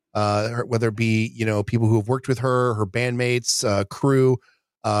Kelly, whether it be, people who have worked with her bandmates, crew.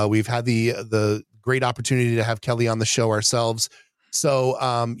 We've had the great opportunity to have Kelly on the show ourselves. So,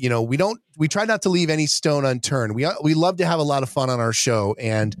 we try not to leave any stone unturned. We love to have a lot of fun on our show,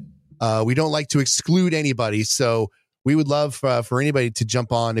 and we don't like to exclude anybody. So we would love for anybody to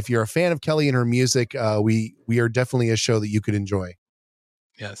jump on. If you're a fan of Kelly and her music, we are definitely a show that you could enjoy.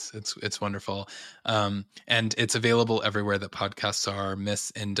 Yes, it's wonderful. And it's available everywhere that podcasts are,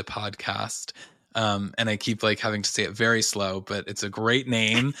 Miss Indepodcast. And I keep having to say it very slow, but it's a great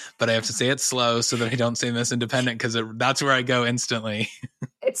name, but I have to say it slow so that I don't say Miss Independent, because that's where I go instantly.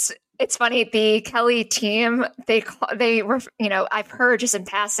 It's funny. The Kelly team, they were, I've heard just in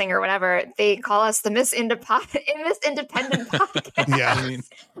passing or whatever, they call us the Miss Independent podcast. Yeah.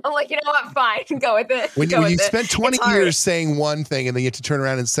 I'm like, you know what? Fine. Go with it. When you spent 20 years saying one thing and then you have to turn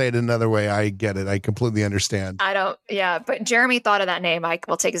around and say it another way, I get it. I completely understand. But Jeremy thought of that name. I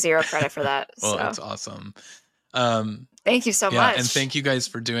will take zero credit for that. Well, that's awesome. Thank you so much. And thank you guys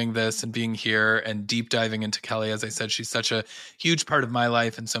for doing this and being here and deep diving into Kelly. As I said, she's such a huge part of my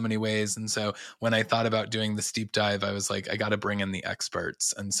life in so many ways. And so when I thought about doing this deep dive, I was like, I got to bring in the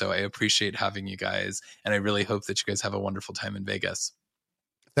experts. And so I appreciate having you guys. And I really hope that you guys have a wonderful time in Vegas.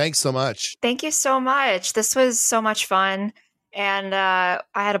 Thanks so much. Thank you so much. This was so much fun. And I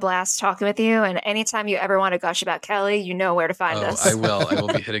had a blast talking with you. And anytime you ever want to gush about Kelly, you know where to find us. I will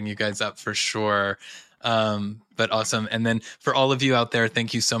be hitting you guys up for sure. But awesome. And then for all of you out there,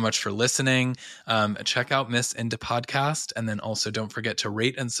 thank you so much for listening. Check out Miss Indepodcast, and then also don't forget to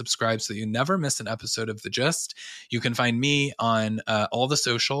rate and subscribe so that you never miss an episode of The Gist. You can find me on all the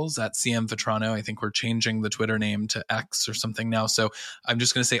socials at CM Vetrano. I think we're changing the Twitter name to X or something now. So I'm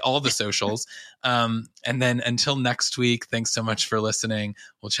just going to say all the socials. And then until next week, thanks so much for listening.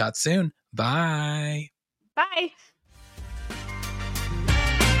 We'll chat soon. Bye. Bye.